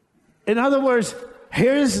 In other words,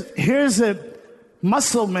 here's a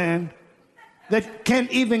muscle man that can't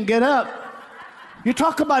even get up. You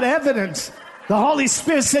talk about evidence. The Holy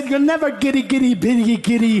Spirit said, you'll never giddy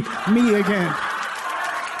me again.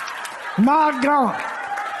 My God.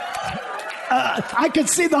 I could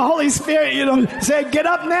see the Holy Spirit, say, get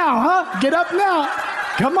up now, huh? Get up now.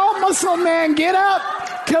 Come on, muscle man, get up.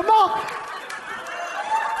 Come on.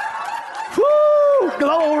 Woo!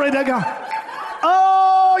 Glory to God.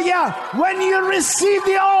 Oh, yeah. When you receive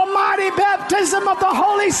the almighty baptism of the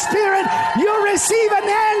Holy Spirit, you receive an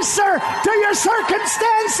answer to your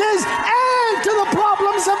circumstances and to the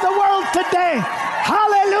problems of the world today.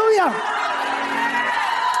 Hallelujah.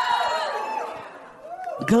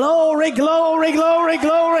 Glory, glory, glory,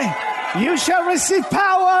 glory. You shall receive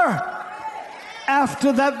power.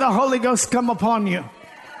 After that, the Holy Ghost come upon you.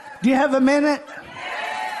 Do you have a minute?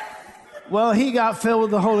 Well, he got filled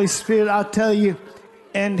with the Holy Spirit, I'll tell you.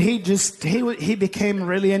 And he became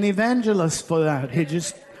really an evangelist for that. He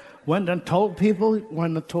just went and told people,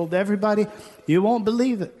 went and told everybody. You won't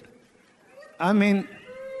believe it. I mean,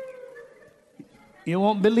 you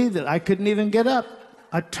won't believe it. I couldn't even get up.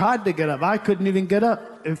 I tried to get up. I couldn't even get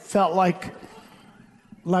up. It felt like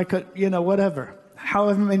a, whatever.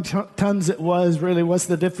 However many tons it was, really, what's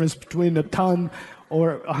the difference between a ton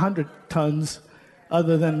or 100 tons,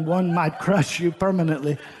 other than one might crush you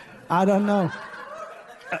permanently? I don't know.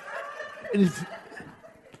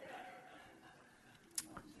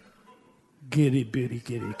 Giddy, bitty,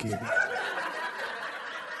 giddy, giddy.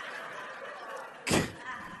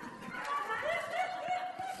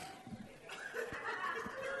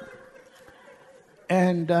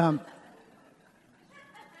 And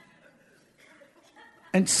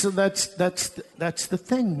so that's the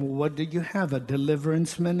thing. What do you have? A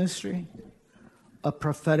deliverance ministry, a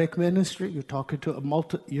prophetic ministry. You're talking to a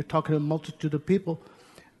multitude of people,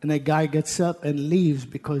 and a guy gets up and leaves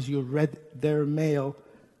because you read their mail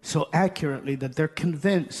so accurately that they're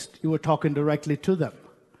convinced you were talking directly to them.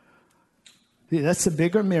 See, that's a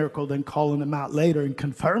bigger miracle than calling them out later and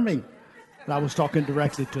confirming that I was talking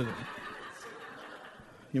directly to them.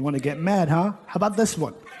 You want to get mad, huh? How about this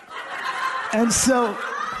one? And so,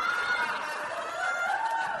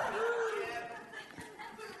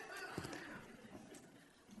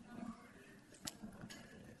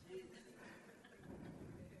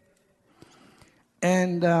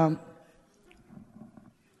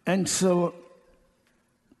 and so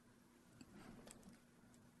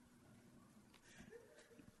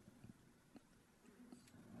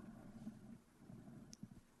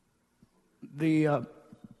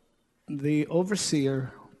the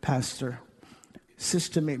overseer pastor says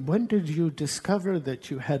to me, when did you discover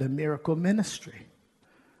that you had a miracle ministry?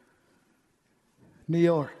 New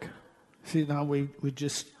York. See, now we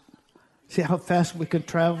just, see how fast we can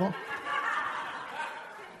travel?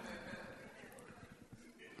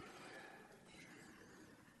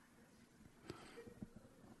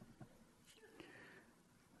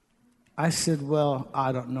 I said, well,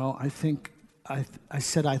 I don't know. I think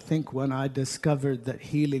when I discovered that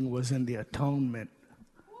healing was in the atonement,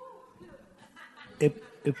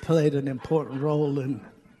 it played an important role in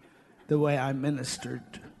the way I ministered.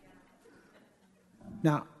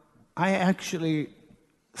 Now, I actually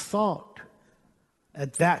thought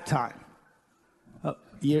at that time,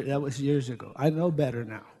 that was years ago. I know better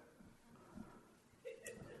now.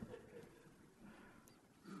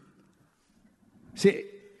 See,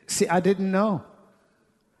 I didn't know.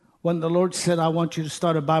 When the Lord said, I want you to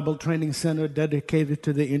start a Bible training center dedicated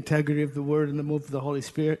to the integrity of the Word and the move of the Holy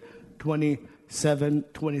Spirit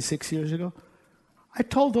 26 years ago, I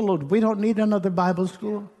told the Lord, we don't need another Bible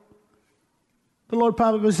school. The Lord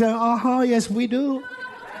probably was saying, yes, we do.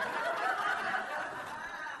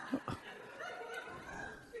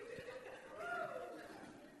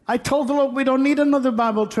 I told the Lord, we don't need another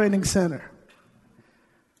Bible training center.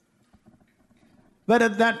 But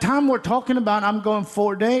at that time we're talking about, I'm going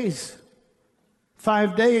 4 days,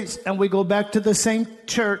 5 days, and we go back to the same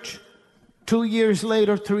church 2 years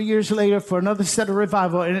later, 3 years later for another set of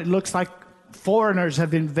revival, and it looks like foreigners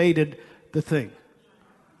have invaded the thing.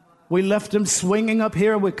 We left them swinging up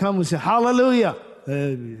here. We come and say, hallelujah.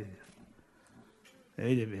 Hey,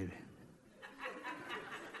 baby.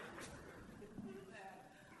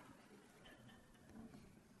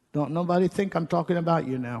 Don't nobody think I'm talking about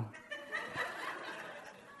you now.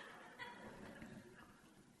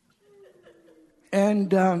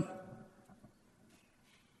 And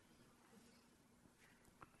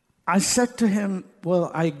I said to him,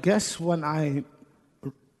 well, I guess when I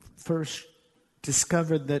first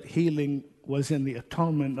discovered that healing was in the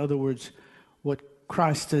atonement, in other words, what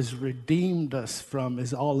Christ has redeemed us from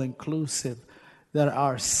is all-inclusive, that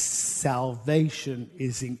our salvation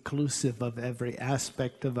is inclusive of every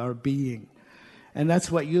aspect of our being. And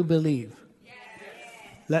that's what you believe.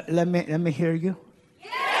 Yes. Let me hear you.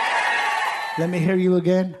 Yes. Let me hear you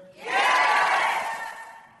again. Yes.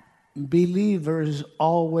 Believers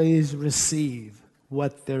always receive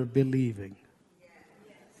what they're believing.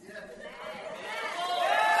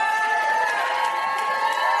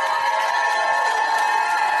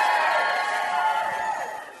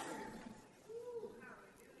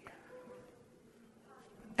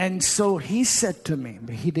 And so he said to me,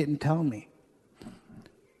 but he didn't tell me,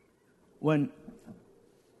 when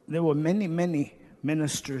there were many, many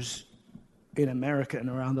ministers in America and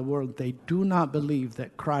around the world, they do not believe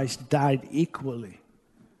that Christ died equally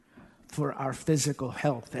for our physical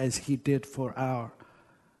health as he did for our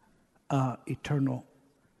eternal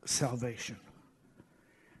salvation.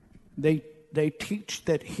 They teach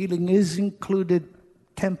that healing is included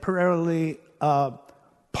temporarily,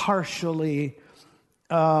 partially,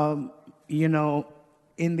 in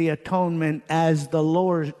the atonement as the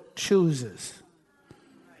Lord chooses.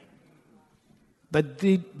 But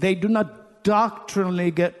they do not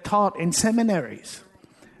doctrinally get taught in seminaries.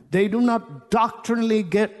 They do not doctrinally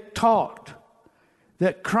get taught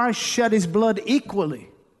that Christ shed his blood equally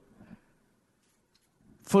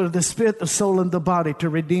for the spirit, the soul, and the body to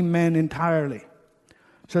redeem man entirely.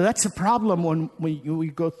 So that's a problem when we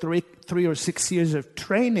go 3 or 6 years of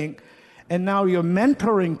training. And now you're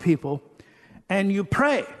mentoring people and you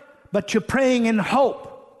pray, but you're praying in hope,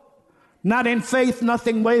 not in faith,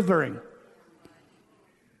 nothing wavering.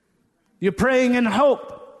 You're praying in hope.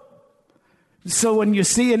 So when you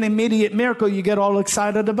see an immediate miracle, you get all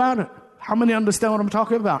excited about it. How many understand what I'm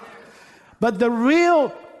talking about? But the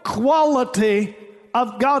real quality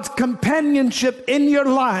of God's companionship in your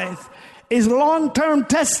life is long-term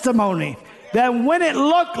testimony. That when it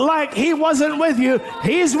looked like he wasn't with you,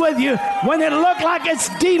 he's with you. When it looked like it's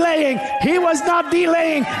delaying, he was not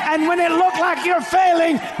delaying. And when it looked like you're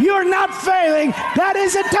failing, you're not failing. That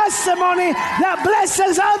is a testimony that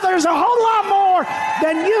blesses others a whole lot more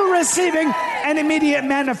than you receiving an immediate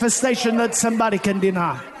manifestation that somebody can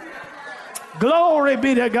deny. Glory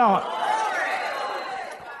be to God.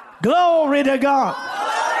 Glory to God.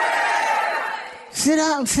 Sit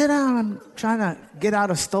down. I'm trying to get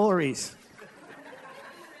out of stories.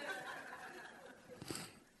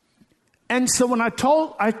 And so when I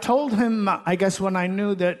told him, I guess when I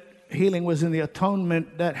knew that healing was in the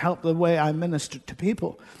atonement, that helped the way I ministered to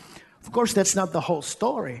people. Of course, that's not the whole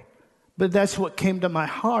story, but that's what came to my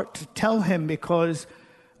heart to tell him, because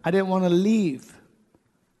I didn't want to leave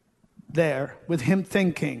there with him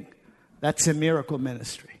thinking that's a miracle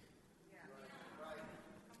ministry.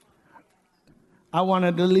 I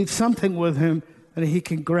wanted to leave something with him that he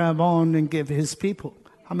can grab on and give his people.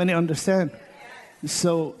 How many understand?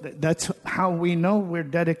 So that's how we know we're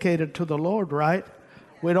dedicated to the Lord, right?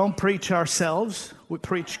 We don't preach ourselves, we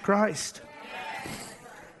preach Christ.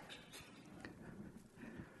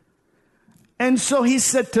 And so he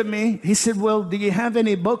said to me, he said, well, do you have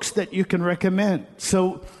any books that you can recommend?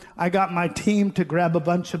 So I got my team to grab a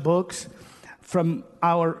bunch of books from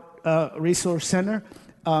our resource center.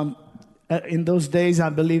 In those days, I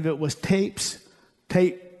believe it was tape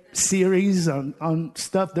series on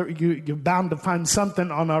stuff. You're bound to find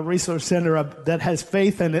something on our resource center that has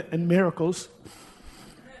faith in it and miracles.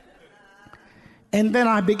 And then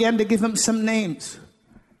I began to give him some names.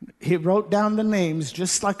 He wrote down the names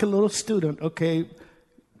just like a little student, okay?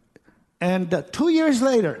 And 2 years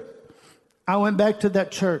later, I went back to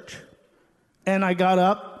that church and I got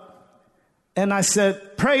up and I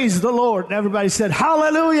said, praise the Lord. And everybody said,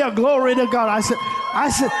 hallelujah, glory to God. I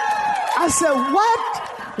said,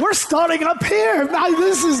 what? We're starting up here. Now,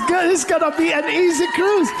 this is good. It's going to be an easy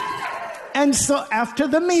cruise. And so after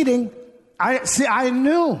the meeting, I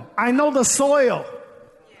know the soil.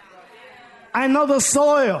 I know the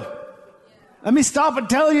soil. Let me stop and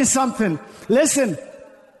tell you something. Listen,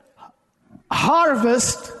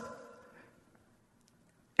 harvest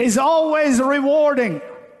is always rewarding.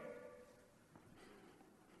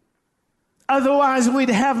 Otherwise, we'd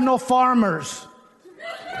have no farmers.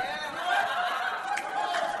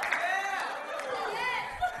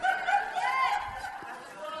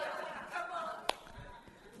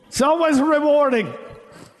 It's always rewarding.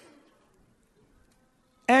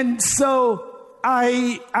 And so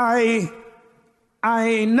I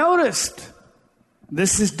noticed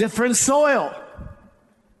this is different soil.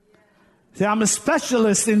 See, I'm a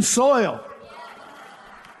specialist in soil.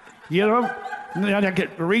 You know, I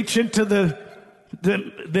could reach into the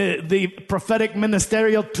prophetic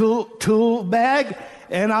ministerial tool bag,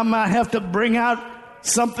 and I might have to bring out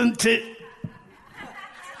something to,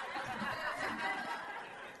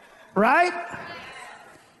 right?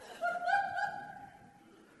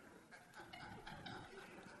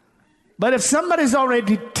 But if somebody's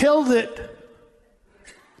already tilled it,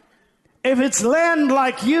 if it's land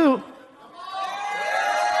like you,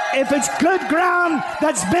 if it's good ground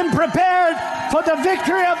that's been prepared for the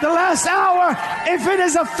victory of the last hour, if it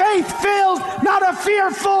is a faith-filled, not a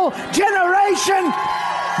fearful generation,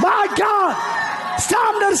 my God, it's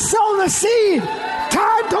time to sow the seed,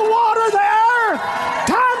 time to water the earth,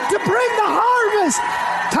 time to bring the harvest,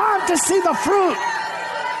 time to see the fruit.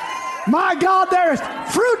 My God, there's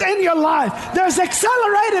fruit in your life. There's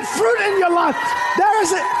accelerated fruit in your life.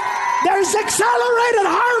 There's accelerated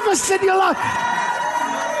harvest in your life.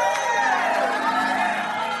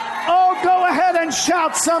 Oh, go ahead and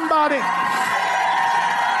shout, somebody.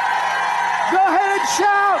 Go ahead and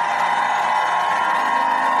shout.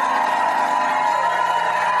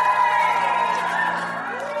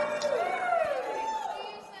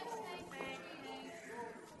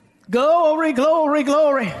 Glory, glory,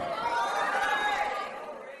 glory.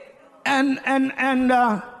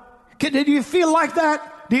 Did you feel like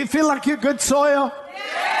that? Do you feel like you're good soil?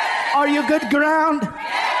 Yeah. Are you good ground?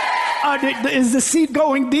 Yeah. Is the seed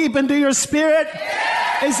going deep into your spirit?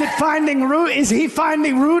 Yeah. Is it finding root? Is he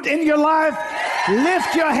finding root in your life? Yeah.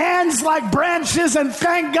 Lift your hands like branches and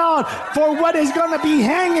thank God for what is going to be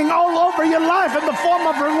hanging all over your life in the form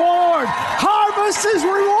of reward. Harvest is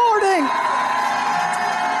rewarding.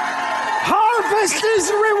 Harvest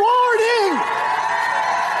is rewarding.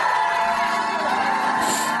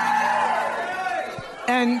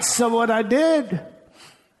 And so what I did,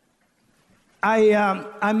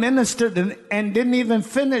 I ministered and didn't even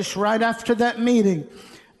finish right after that meeting.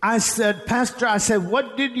 I said, Pastor,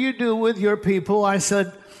 what did you do with your people? I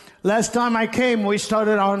said, last time I came, we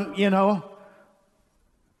started on,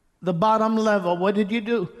 the bottom level. What did you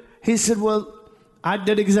do? He said, well, I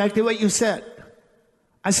did exactly what you said.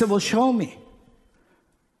 I said, well, show me.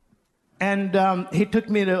 And he took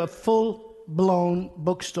me to a full-blown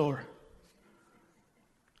bookstore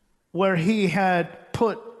where he had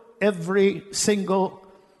put every single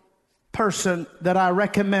person that I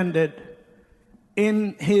recommended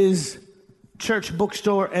in his church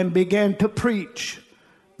bookstore and began to preach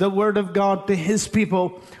the word of God to his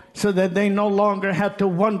people so that they no longer had to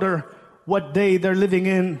wonder what day they're living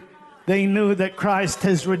in. They knew that Christ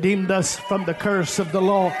has redeemed us from the curse of the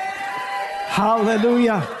law.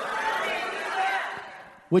 Hallelujah.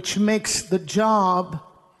 Which makes the job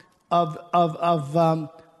of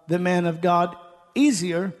the man of God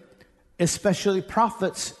easier, especially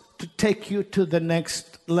prophets, to take you to the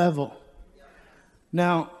next level.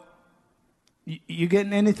 Now, you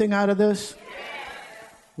getting anything out of this?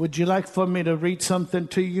 Would you like for me to read something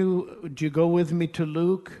to you? Would you go with me to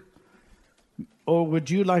Luke? Or would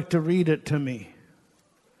you like to read it to me?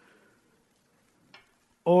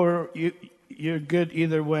 Or you're good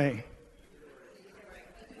either way?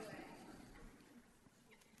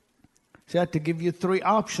 So I had to give you 3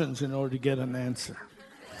 options in order to get an answer.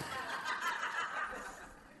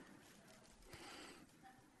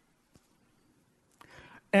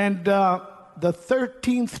 And the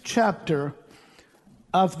 13th chapter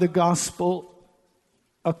of the Gospel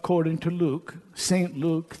according to Luke, St.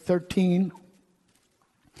 Luke 13,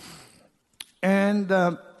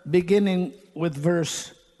 and beginning with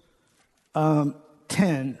verse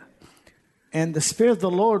 10. And the Spirit of the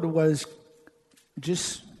Lord was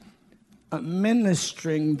just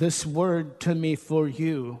ministering this word to me for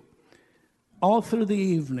you all through the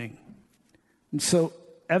evening. And so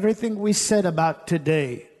everything we said about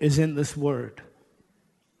today is in this word.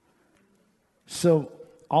 So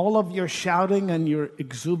all of your shouting and your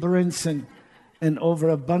exuberance and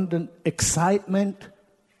overabundant excitement,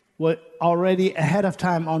 what already ahead of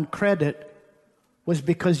time on credit, was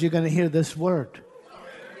because you're going to hear this word.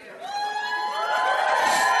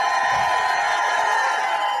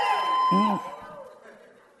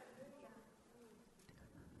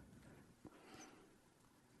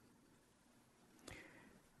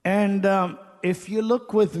 And if you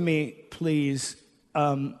look with me, please,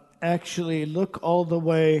 actually look all the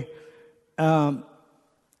way,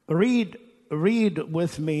 read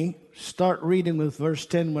with me, start reading with verse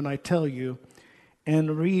 10 when I tell you,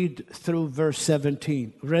 and read through verse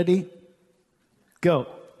 17. Ready? Go.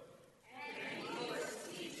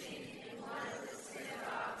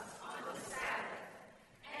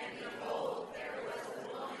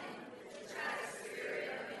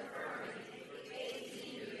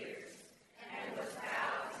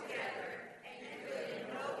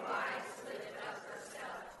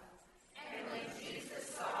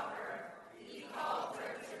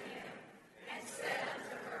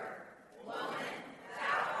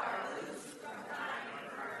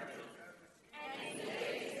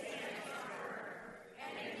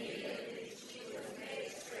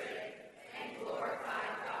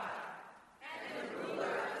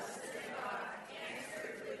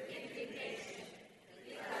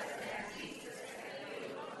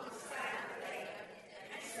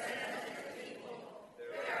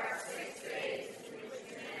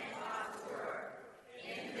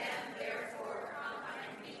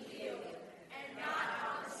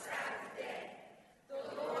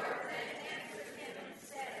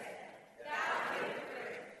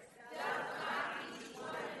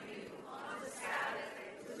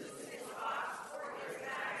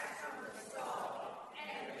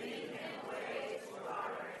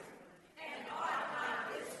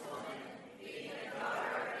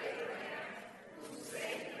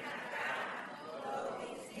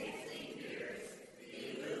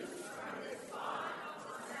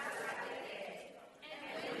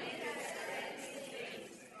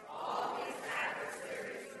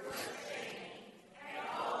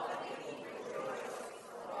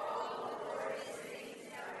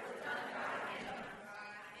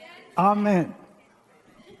 Amen.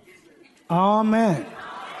 Amen.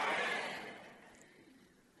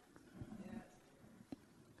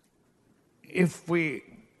 If we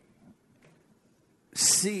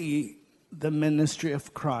see the ministry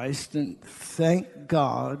of Christ, and thank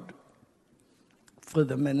God for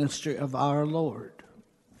the ministry of our Lord,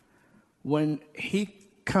 when he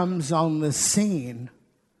comes on the scene,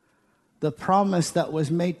 the promise that was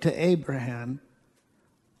made to Abraham,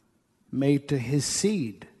 made to his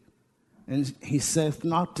seed. And he saith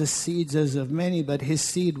not to seeds as of many, but his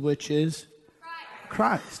seed, which is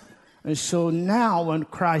Christ. And so now when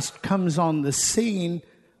Christ comes on the scene,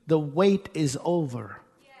 the wait is over.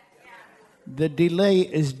 The delay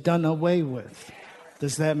is done away with.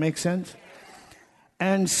 Does that make sense?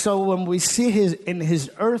 And so when we see in his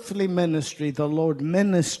earthly ministry, the Lord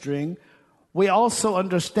ministering, we also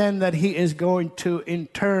understand that he is going to in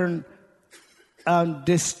turn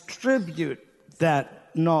distribute that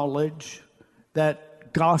knowledge,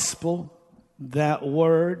 that gospel, that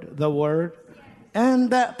word, the word, and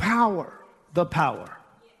that power, the power,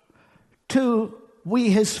 to we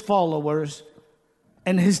his followers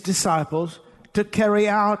and his disciples to carry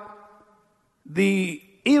out the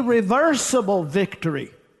irreversible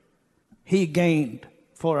victory he gained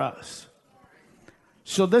for us.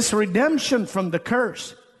 So this redemption from the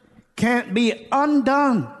curse can't be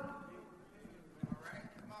undone.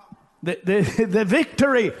 The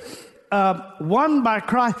victory won by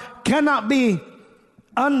Christ cannot be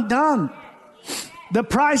undone. The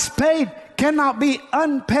price paid cannot be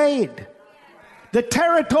unpaid. The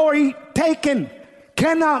territory taken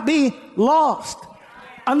cannot be lost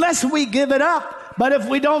unless we give it up. But if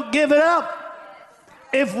we don't give it up,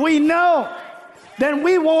 if we know, then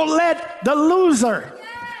we won't let the loser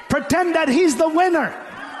pretend that he's the winner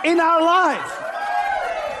in our life.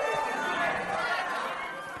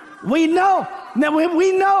 We know. Now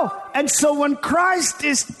we know. And so when Christ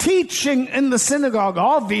is teaching in the synagogue,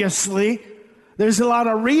 obviously, there's a lot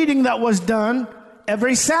of reading that was done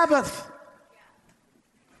every Sabbath.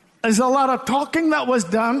 There's a lot of talking that was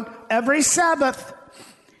done every Sabbath.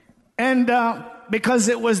 And because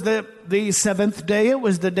it was the seventh day, it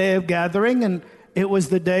was the day of gathering, and it was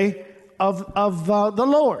the day of the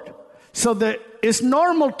Lord. So it's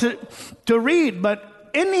normal to read,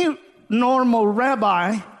 but any normal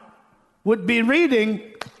rabbi would be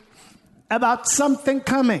reading about something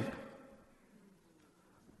coming.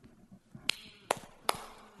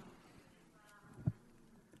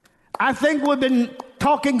 I think we've been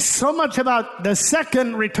talking so much about the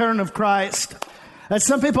second return of Christ that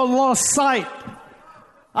some people lost sight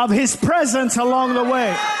of his presence along the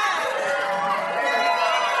way.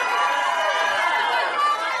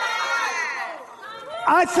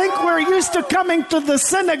 I think we're used to coming to the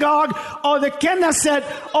synagogue or the Knesset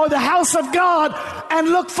or the house of God and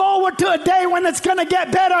look forward to a day when it's going to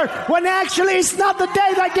get better, when actually it's not the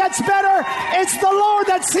day that gets better. It's the Lord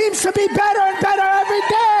that seems to be better and better every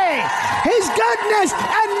day. His goodness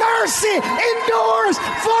and mercy endures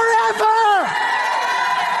forever.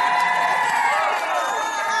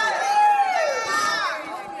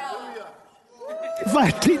 If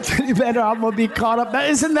I teach any better, I'm going to be caught up.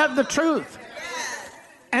 Isn't that the truth?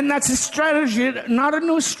 And that's a strategy, not a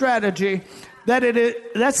new strategy.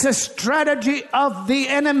 That's a strategy of the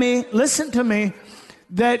enemy, listen to me,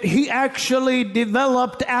 that he actually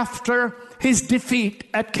developed after his defeat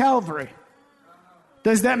at Calvary.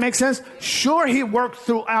 Does that make sense? Sure, he worked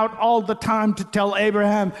throughout all the time to tell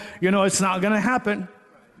Abraham, it's not going to happen.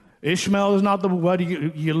 Ishmael is not the, what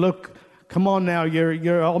you look, come on now,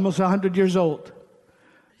 you're almost 100 years old.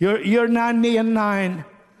 You're 99,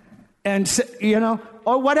 and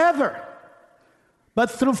or whatever. But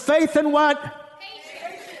through faith and what?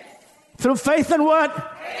 Patience. Through faith and what?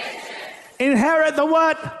 Patience. Inherit the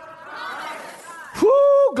what?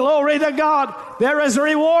 Whoo, glory to God. There is a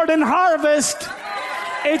reward in harvest.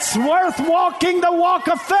 It's worth walking the walk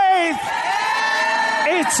of faith.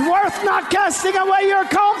 It's worth not casting away your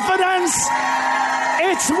confidence.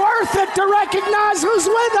 It's worth it to recognize who's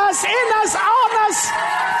with us, in us, on us,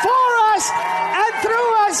 for us, and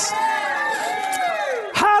through us.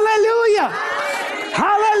 Hallelujah.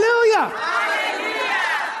 Hallelujah.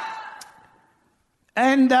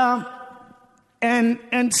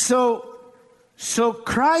 And so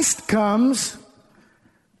Christ comes,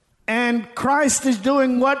 and Christ is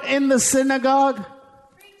doing what in the synagogue?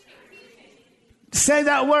 Say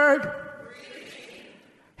that word.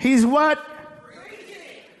 He's what?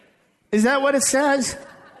 Is that what it says?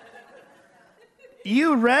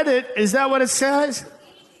 You read it. Is that what it says?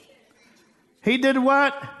 He did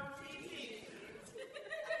what?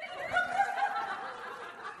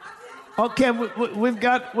 Okay, we've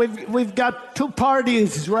got two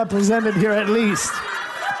parties represented here at least.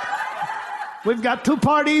 We've got two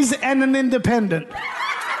parties and an independent.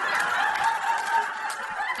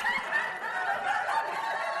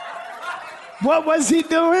 What was he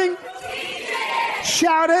doing? Teaching.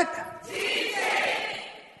 Shout it. Teaching.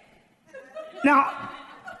 Now,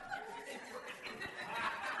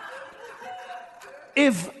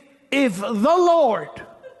 if the Lord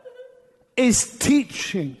is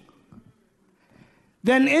teaching,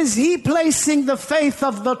 then is he placing the faith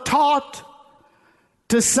of the taught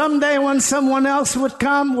to someday when someone else would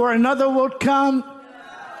come or another would come?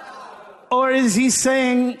 No. Or is he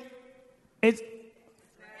saying it?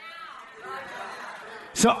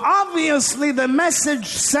 So obviously the message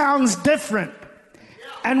sounds different.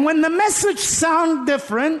 And when the message sounds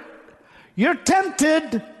different, you're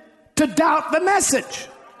tempted to doubt the message.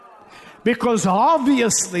 Because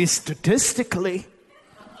obviously, statistically,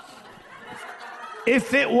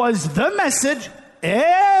 if it was the message,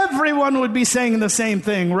 everyone would be saying the same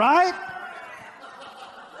thing, right?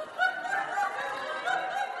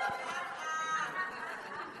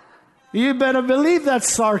 You better believe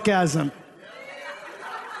that's sarcasm.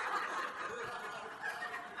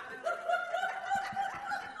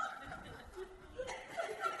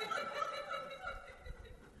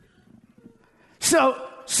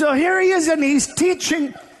 So here he is, and he's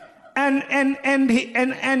teaching,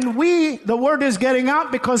 and we, the word is getting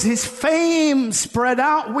out because his fame spread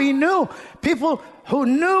out. We knew, people who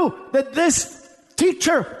knew that this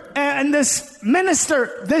teacher and this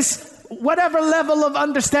minister, this whatever level of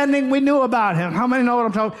understanding we knew about him. How many know what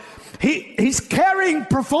I'm talking about? He's carrying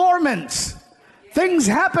performance. Things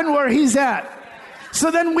happen where he's at. So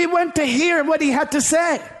then we went to hear what he had to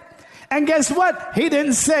say. And guess what? He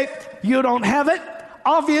didn't say, you don't have it.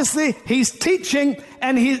 obviously he's teaching,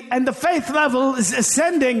 and the faith level is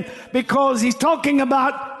ascending because he's talking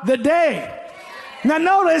about the day. Now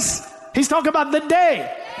notice, he's talking about the day.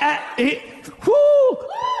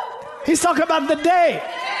 He's talking about the day.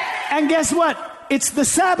 And guess what? It's the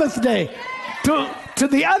Sabbath day. To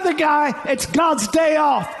the other guy, it's God's day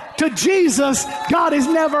off. To Jesus, God is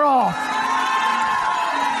never off.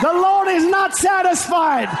 The Lord is not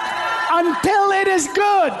satisfied until it is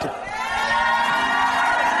good.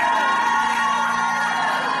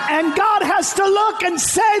 And God has to look and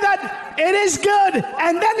say that it is good,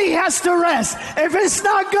 and then he has to rest. If it's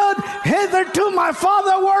not good, hitherto my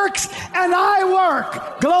Father works and I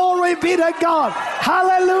work. Glory be to God.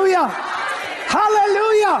 Hallelujah.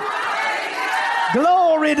 Hallelujah.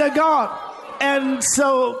 Glory to God. And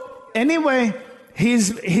so anyway,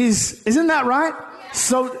 he's isn't that right?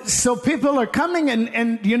 So people are coming,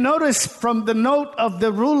 and you notice from the note of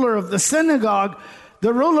the ruler of the synagogue,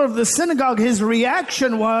 his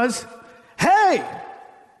reaction was, hey,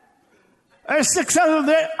 there's 6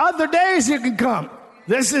 other days you can come.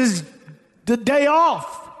 This is the day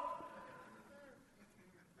off.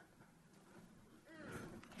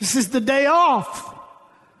 This is the day off.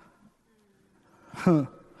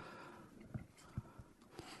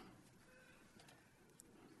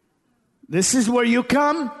 This is where you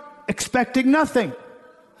come expecting nothing.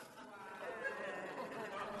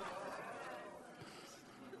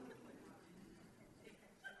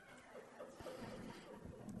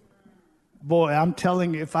 Boy, I'm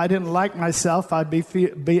telling you, if I didn't like myself, I'd be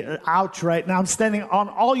ouch right now. I'm standing on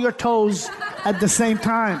all your toes at the same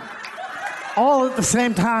time. All at the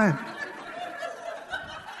same time.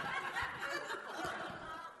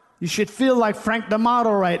 You should feel like Frank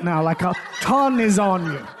D'Amato right now, like a ton is on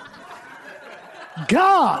you.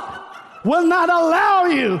 God will not allow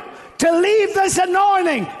you to leave this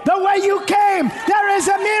anointing the way you came. There is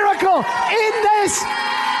a miracle in this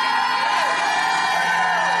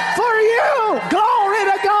for you. Glory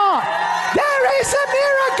to God. There is a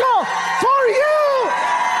miracle for you.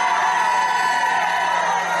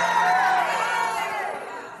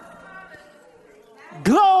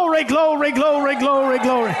 Glory, glory, glory, glory,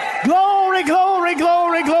 glory. Glory, glory,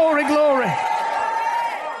 glory, glory, glory.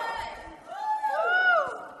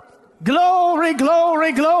 Glory,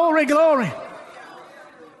 glory, glory, glory.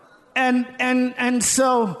 And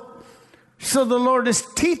so the Lord is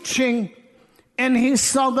teaching, and he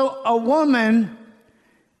saw a woman,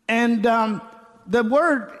 and the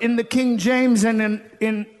word in the King James and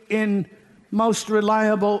in most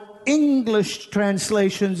reliable English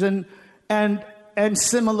translations and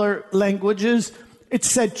similar languages, it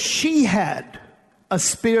said she had a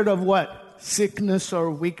spirit of what? Sickness or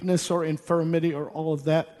weakness or infirmity or all of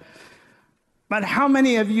that. But how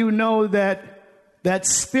many of you know that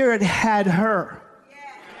spirit had her?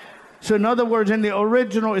 So in other words, in the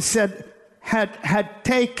original it said had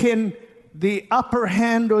taken the upper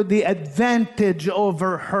hand or the advantage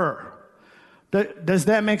over her. Does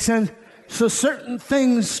that make sense? So certain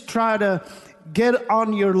things try to get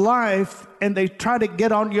on your life, and they try to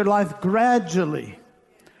get on your life gradually.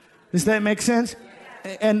 Does that make sense?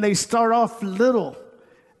 And they start off little,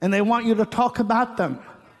 and they want you to talk about them.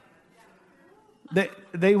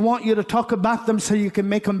 They want you to talk about them so you can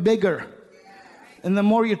make them bigger. And the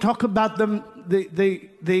more you talk about them,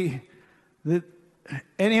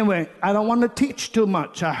 anyway, I don't want to teach too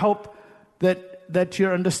much. I hope that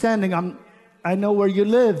you're understanding. I know where you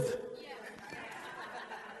live.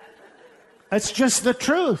 That's just the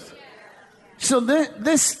truth. So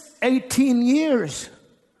this 18 years,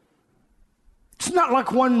 it's not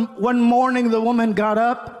like one morning the woman got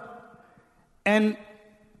up and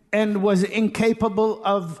was incapable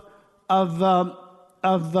of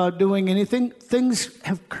doing anything. Things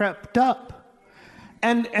have crept up,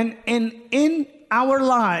 and in our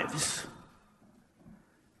lives,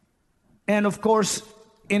 and of course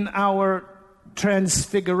in our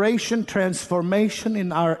transfiguration, transformation,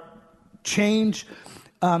 in our change,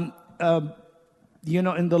 in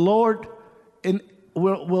the Lord,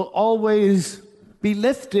 will always be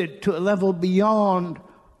lifted to a level beyond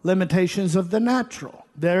limitations of the natural.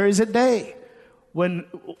 There is a day when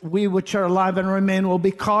we which are alive and remain will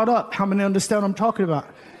be caught up. How many understand what I'm talking about?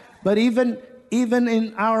 But even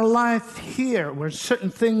in our life here, where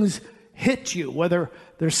certain things hit you, whether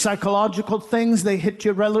they're psychological things, they hit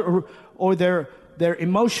you, or they're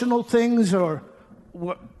emotional things, or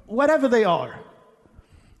whatever they are,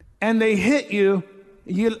 and they hit you,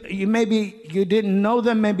 you maybe you didn't know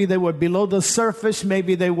them, maybe they were below the surface,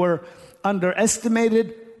 maybe they were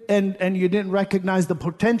underestimated, and you didn't recognize the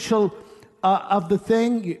potential of the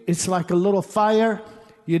thing. It's like a little fire.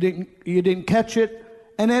 You didn't catch it,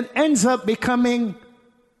 And it ends up becoming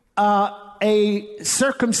a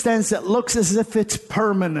circumstance that looks as if it's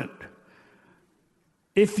permanent.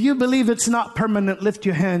 If you believe it's not permanent, lift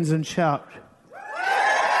your hands and shout.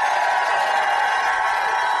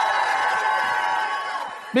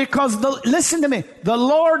 Because, listen to me, the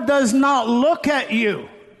Lord does not look at you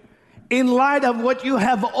in light of what you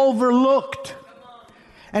have overlooked.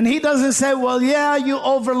 And He doesn't say, well, yeah, you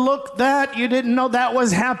overlooked that. You didn't know that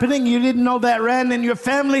was happening. You didn't know that ran in your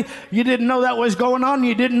family. You didn't know that was going on.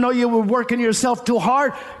 You didn't know you were working yourself too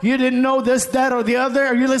hard. You didn't know this, that, or the other.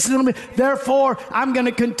 Are you listening to me? Therefore, I'm going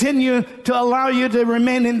to continue to allow you to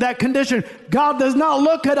remain in that condition. God does not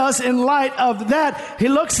look at us in light of that. He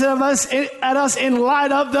looks at us in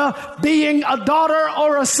light of the being a daughter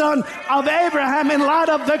or a son of Abraham, in light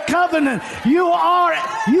of the covenant. You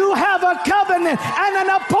have a covenant and an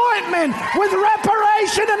appointment with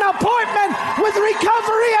reparation, an appointment with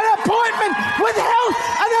recovery, an appointment with health,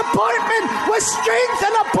 an appointment with strength,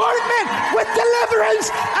 an appointment with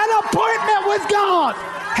deliverance, an appointment with God.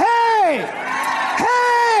 Hey!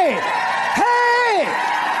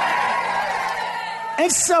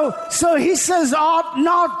 And so he says, ought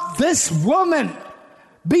not this woman,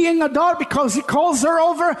 being a daughter, because he calls her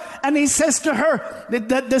over and he says to her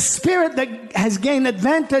that the spirit that has gained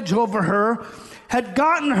advantage over her had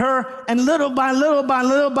gotten her, and little by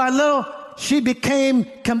little, she became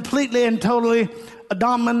completely and totally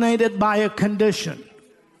dominated by a condition.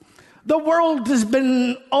 The world has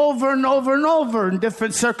been over and over in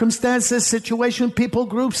different circumstances, situations, people,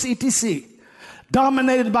 groups, etc.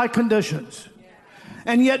 Dominated by conditions.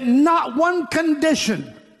 And yet not one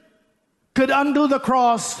condition could undo the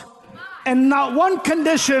cross, and not one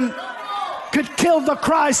condition could kill the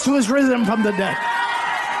Christ who is risen from the dead.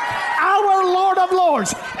 Our Lord of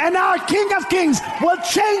Lords and our King of Kings will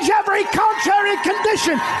change every contrary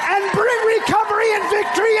condition and bring recovery and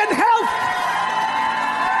victory and health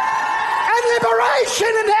and liberation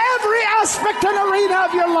in every aspect and arena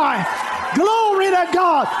of your life. Glory to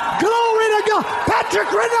God. Glory to God. Patrick,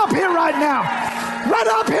 run up here right now. Run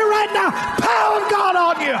up here right now. Power of God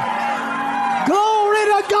on you. Glory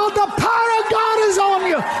to God. The power of God is on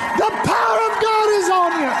you. The power of God is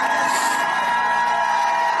on you.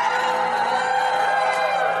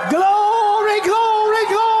 Glory, glory,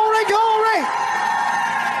 glory, glory.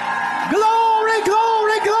 Glory,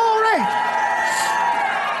 glory, glory.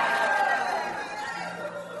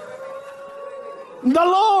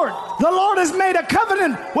 The Lord has made a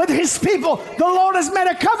covenant with His people. The Lord has made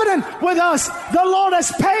a covenant with us. The Lord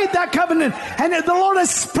has paid that covenant. And the Lord has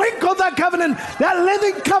sprinkled that covenant, that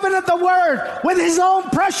living covenant, the Word, with His own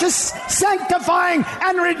precious, sanctifying,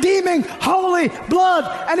 and redeeming holy blood.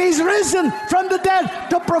 And He's risen from the dead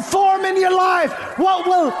to perform in your life what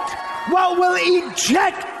will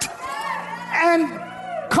eject and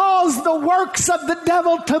cause the works of the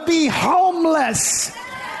devil to be homeless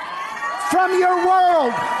from your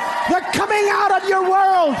world. They're coming out of your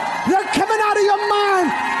world. They're coming out of your mind.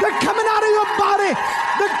 They're coming out of your body.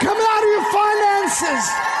 They're coming out of your finances.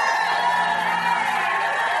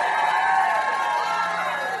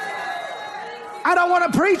 I don't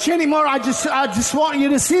want to preach anymore. I just want you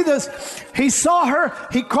to see this. He saw her.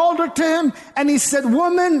 He called her to him, and he said,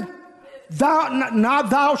 "Woman,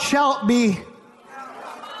 thou shalt be."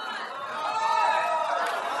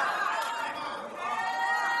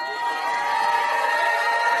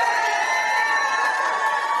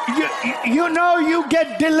 You know you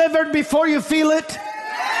get delivered before you feel it.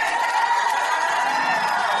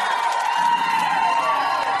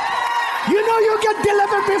 You know you get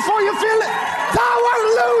delivered before you feel it. Thou art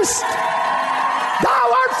loosed.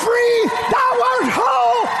 Thou art free. Thou art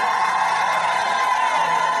whole.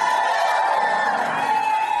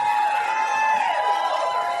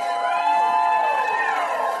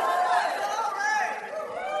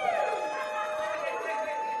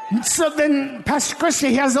 So then Pastor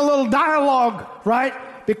Christy has a little dialogue, right?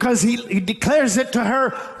 Because he declares it to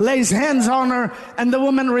her, lays hands on her, and the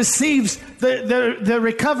woman receives the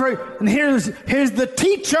recovery. And here's the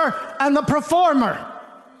teacher and the performer.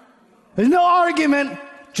 There's no argument,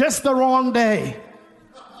 just the wrong day.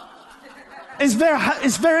 It's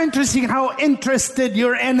very interesting how interested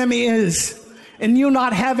your enemy is in you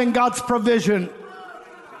not having God's provision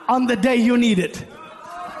on the day you need it.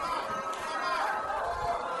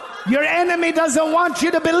 Your enemy doesn't want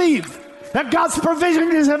you to believe that God's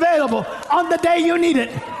provision is available on the day you need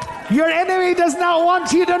it. Your enemy does not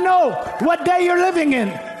want you to know what day you're living in.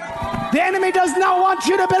 The enemy does not want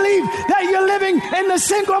you to believe that you're living in the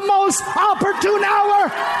single most opportune hour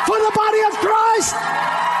for the body of Christ.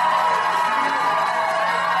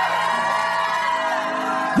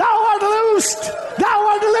 Thou art loosed. Thou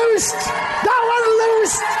art loosed! Thou art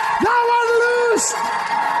loosed! Thou art loosed!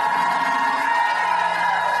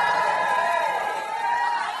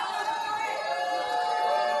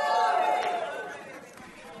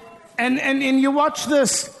 And you watch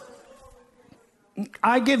this.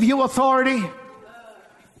 I give you authority.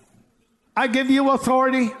 I give you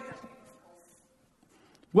authority.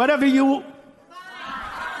 Whatever you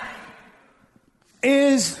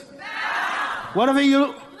is, whatever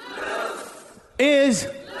you is,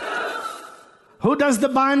 who does the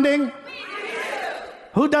binding?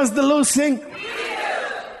 Who does the loosing?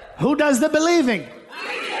 Who does the believing?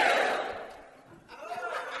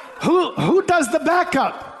 Who does the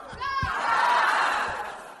backup?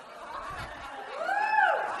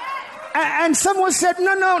 And someone said,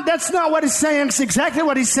 no, that's not what he's saying. It's exactly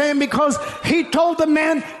what he's saying, because he told the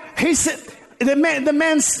man, he said, the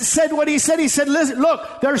man said what he said. He said, listen,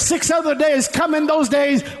 look, there are 6 other days. Come in those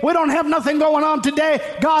days. We don't have nothing going on today.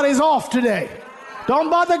 God is off today.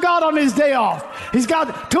 Don't bother God on his day off. He's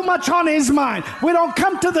got too much on his mind. We don't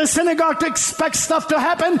come to the synagogue to expect stuff to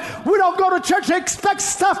happen. We don't go to church to expect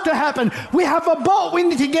stuff to happen. We have a boat we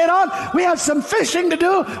need to get on. We have some fishing to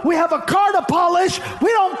do. We have a car to polish.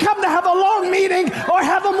 We don't come to have a long meeting or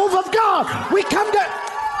have a move of God. We come to...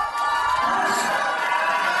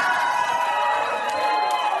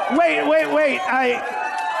 Wait.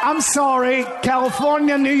 I'm sorry.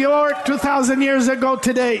 California, New York, 2,000 years ago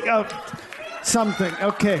today. Something.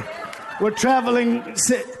 Okay. We're traveling.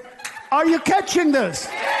 Are you catching this?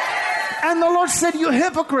 And the Lord said, you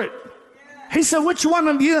hypocrite. He said, which one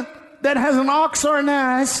of you that has an ox or an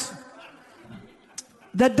ass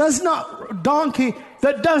that does not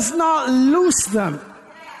loose them?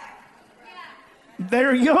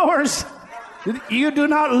 They're yours. You do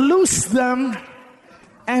not loose them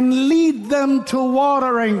and lead them to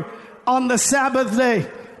watering on the Sabbath day.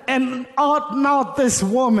 And ought not this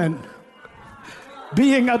woman,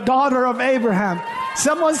 being a daughter of Abraham?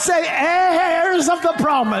 Someone say, heirs of the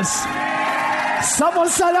promise. Someone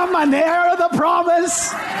said, I'm an heir of the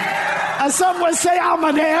promise. And someone say, I'm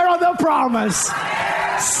an heir of the promise.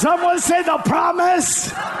 Someone say, the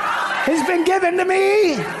promise has been given to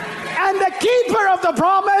me, and the keeper of the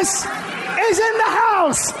promise is in the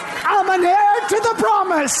house. I'm an heir to the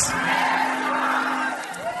promise.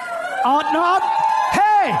 Ought not?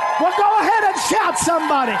 Hey, well, go ahead and shout,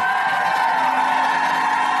 somebody.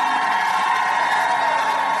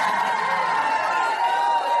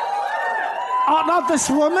 Ought not this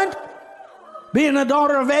woman, being a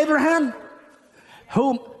daughter of Abraham,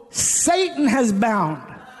 whom Satan has bound?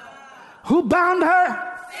 Who bound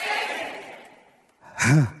her?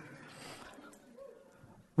 Satan.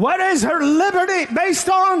 What is her liberty based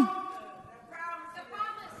on?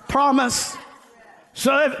 Promise.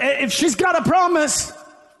 So if she's got a promise,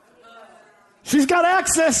 she's got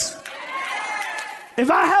access. If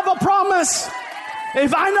I have a promise,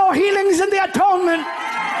 if I know healing's in the atonement,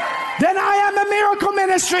 then I am a miracle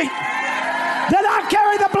ministry. Then I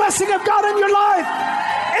carry the blessing of God in your life.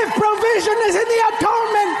 If provision is in the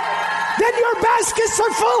atonement, then your baskets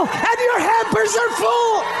are full and your hampers are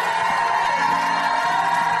full.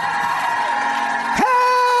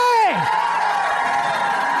 Hey!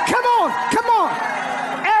 Come on.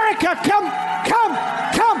 Erica, come.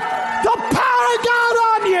 The power of God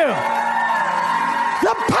on you.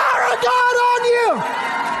 The power of God on you.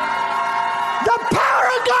 The power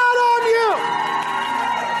of God on you.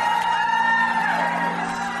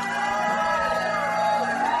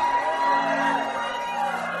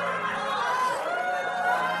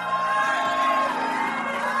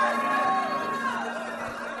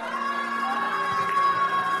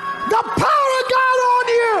 The power of God on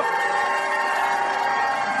you.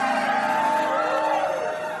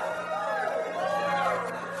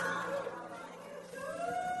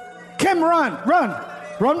 Kim, run.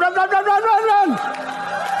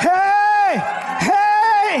 Hey!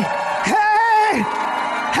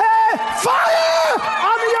 Fire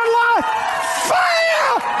on your life!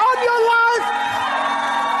 Fire on your life!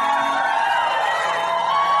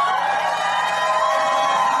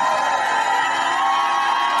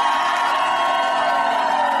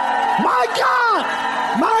 My God!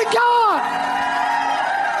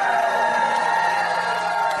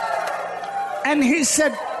 And he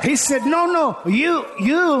said, no, you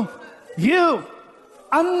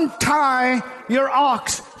untie your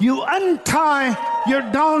ox, you untie your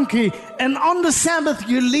donkey, and on the Sabbath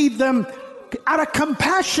you lead them out of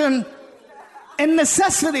compassion and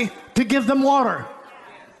necessity to give them water.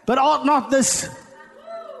 But ought not this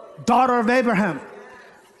daughter of Abraham,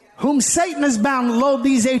 whom Satan has bound, lo,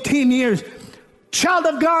 these 18 years, child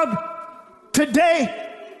of God, today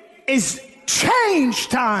is change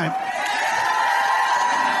time.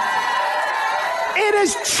 It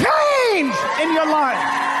is change in your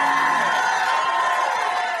life.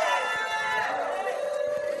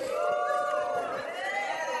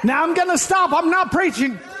 Now I'm going to stop. I'm not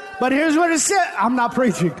preaching. But here's what it said. I'm not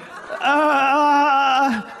preaching.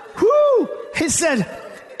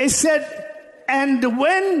 It said, and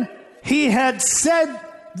when he had said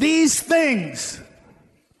these things,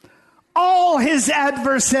 all his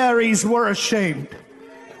adversaries were ashamed.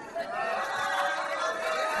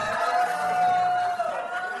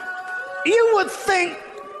 You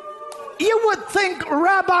would think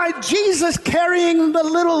Rabbi Jesus carrying the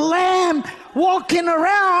little lamb, walking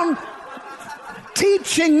around,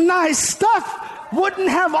 teaching nice stuff, wouldn't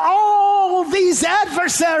have all these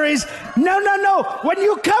adversaries. No. When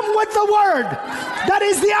you come with the word, that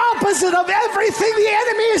is the opposite of everything the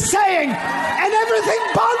enemy is saying and everything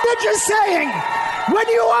bondage is saying. When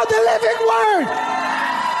you are the living word,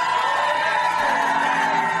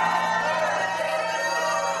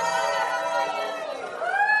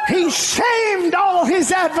 he shamed all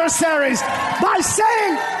his adversaries by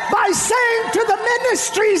saying to the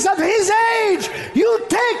ministries of his age, you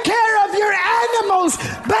take care of your animals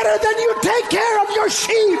better than you take care of your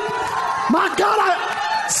sheep. My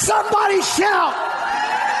God, somebody shout.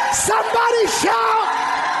 Somebody shout.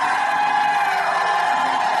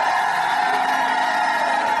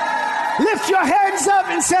 Lift your hands up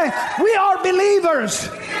and say, we are believers.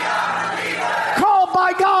 Called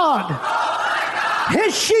by God.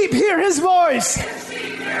 His sheep hear his voice.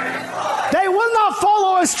 They will not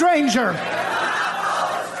follow a stranger.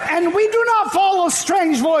 And we do not follow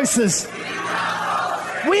strange voices.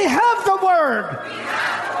 We have the word.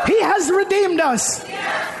 He has redeemed us.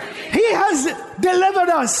 He has delivered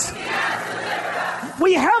us.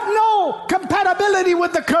 We have no compatibility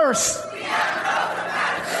with the curse.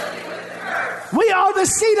 We are the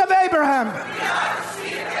seed of Abraham.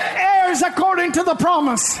 Heirs according to the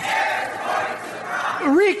promise.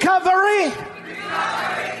 Recovery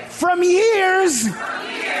from years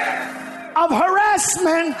of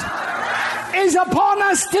harassment is upon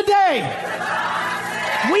us today.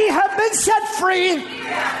 We have been set free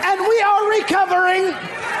and we are recovering,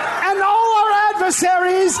 and all our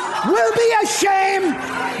adversaries will be ashamed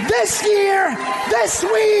this year, this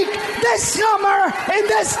week, this summer, in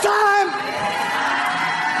this time.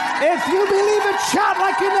 If you believe it, shout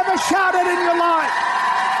like you never shouted in your life.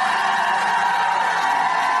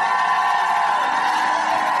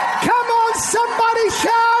 Somebody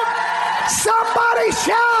shout! Somebody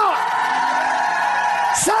shout!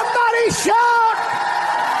 Somebody shout!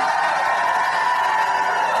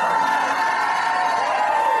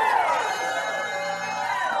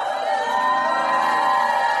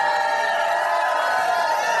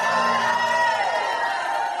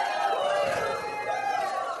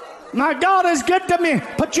 My God is good to me.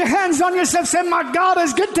 Put your hands on yourself. Say, my God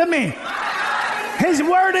is good to me. His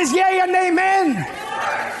word is yea and amen.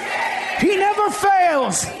 He never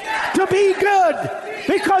fails to be good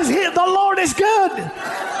because the Lord is good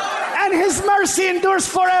and his mercy endures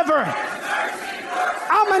forever.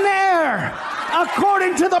 I'm an heir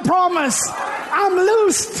according to the promise. I'm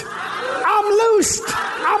loosed.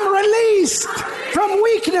 I'm released from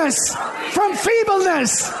weakness, from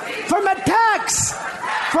feebleness, from attacks,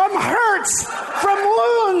 from hurts, from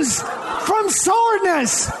wounds, from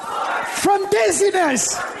soreness, from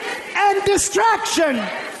dizziness and distraction.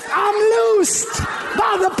 I'm loosed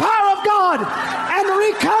by the power of God, and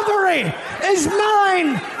recovery is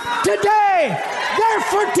mine today.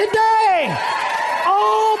 Therefore today,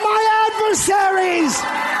 all my adversaries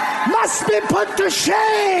must be put to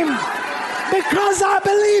shame because I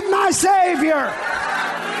believe my Savior.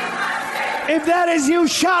 If that is you,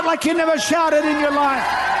 shout like you never shouted in your life.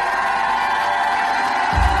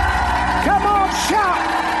 Come on, shout.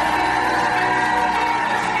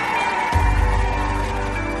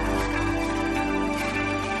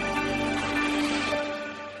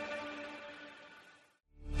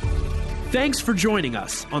 Thanks for joining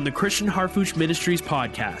us on the Christian Harfouche Ministries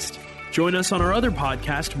podcast. Join us on our other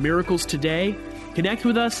podcast, Miracles Today. Connect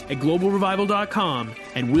with us at globalrevival.com,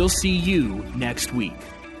 and we'll see you next week.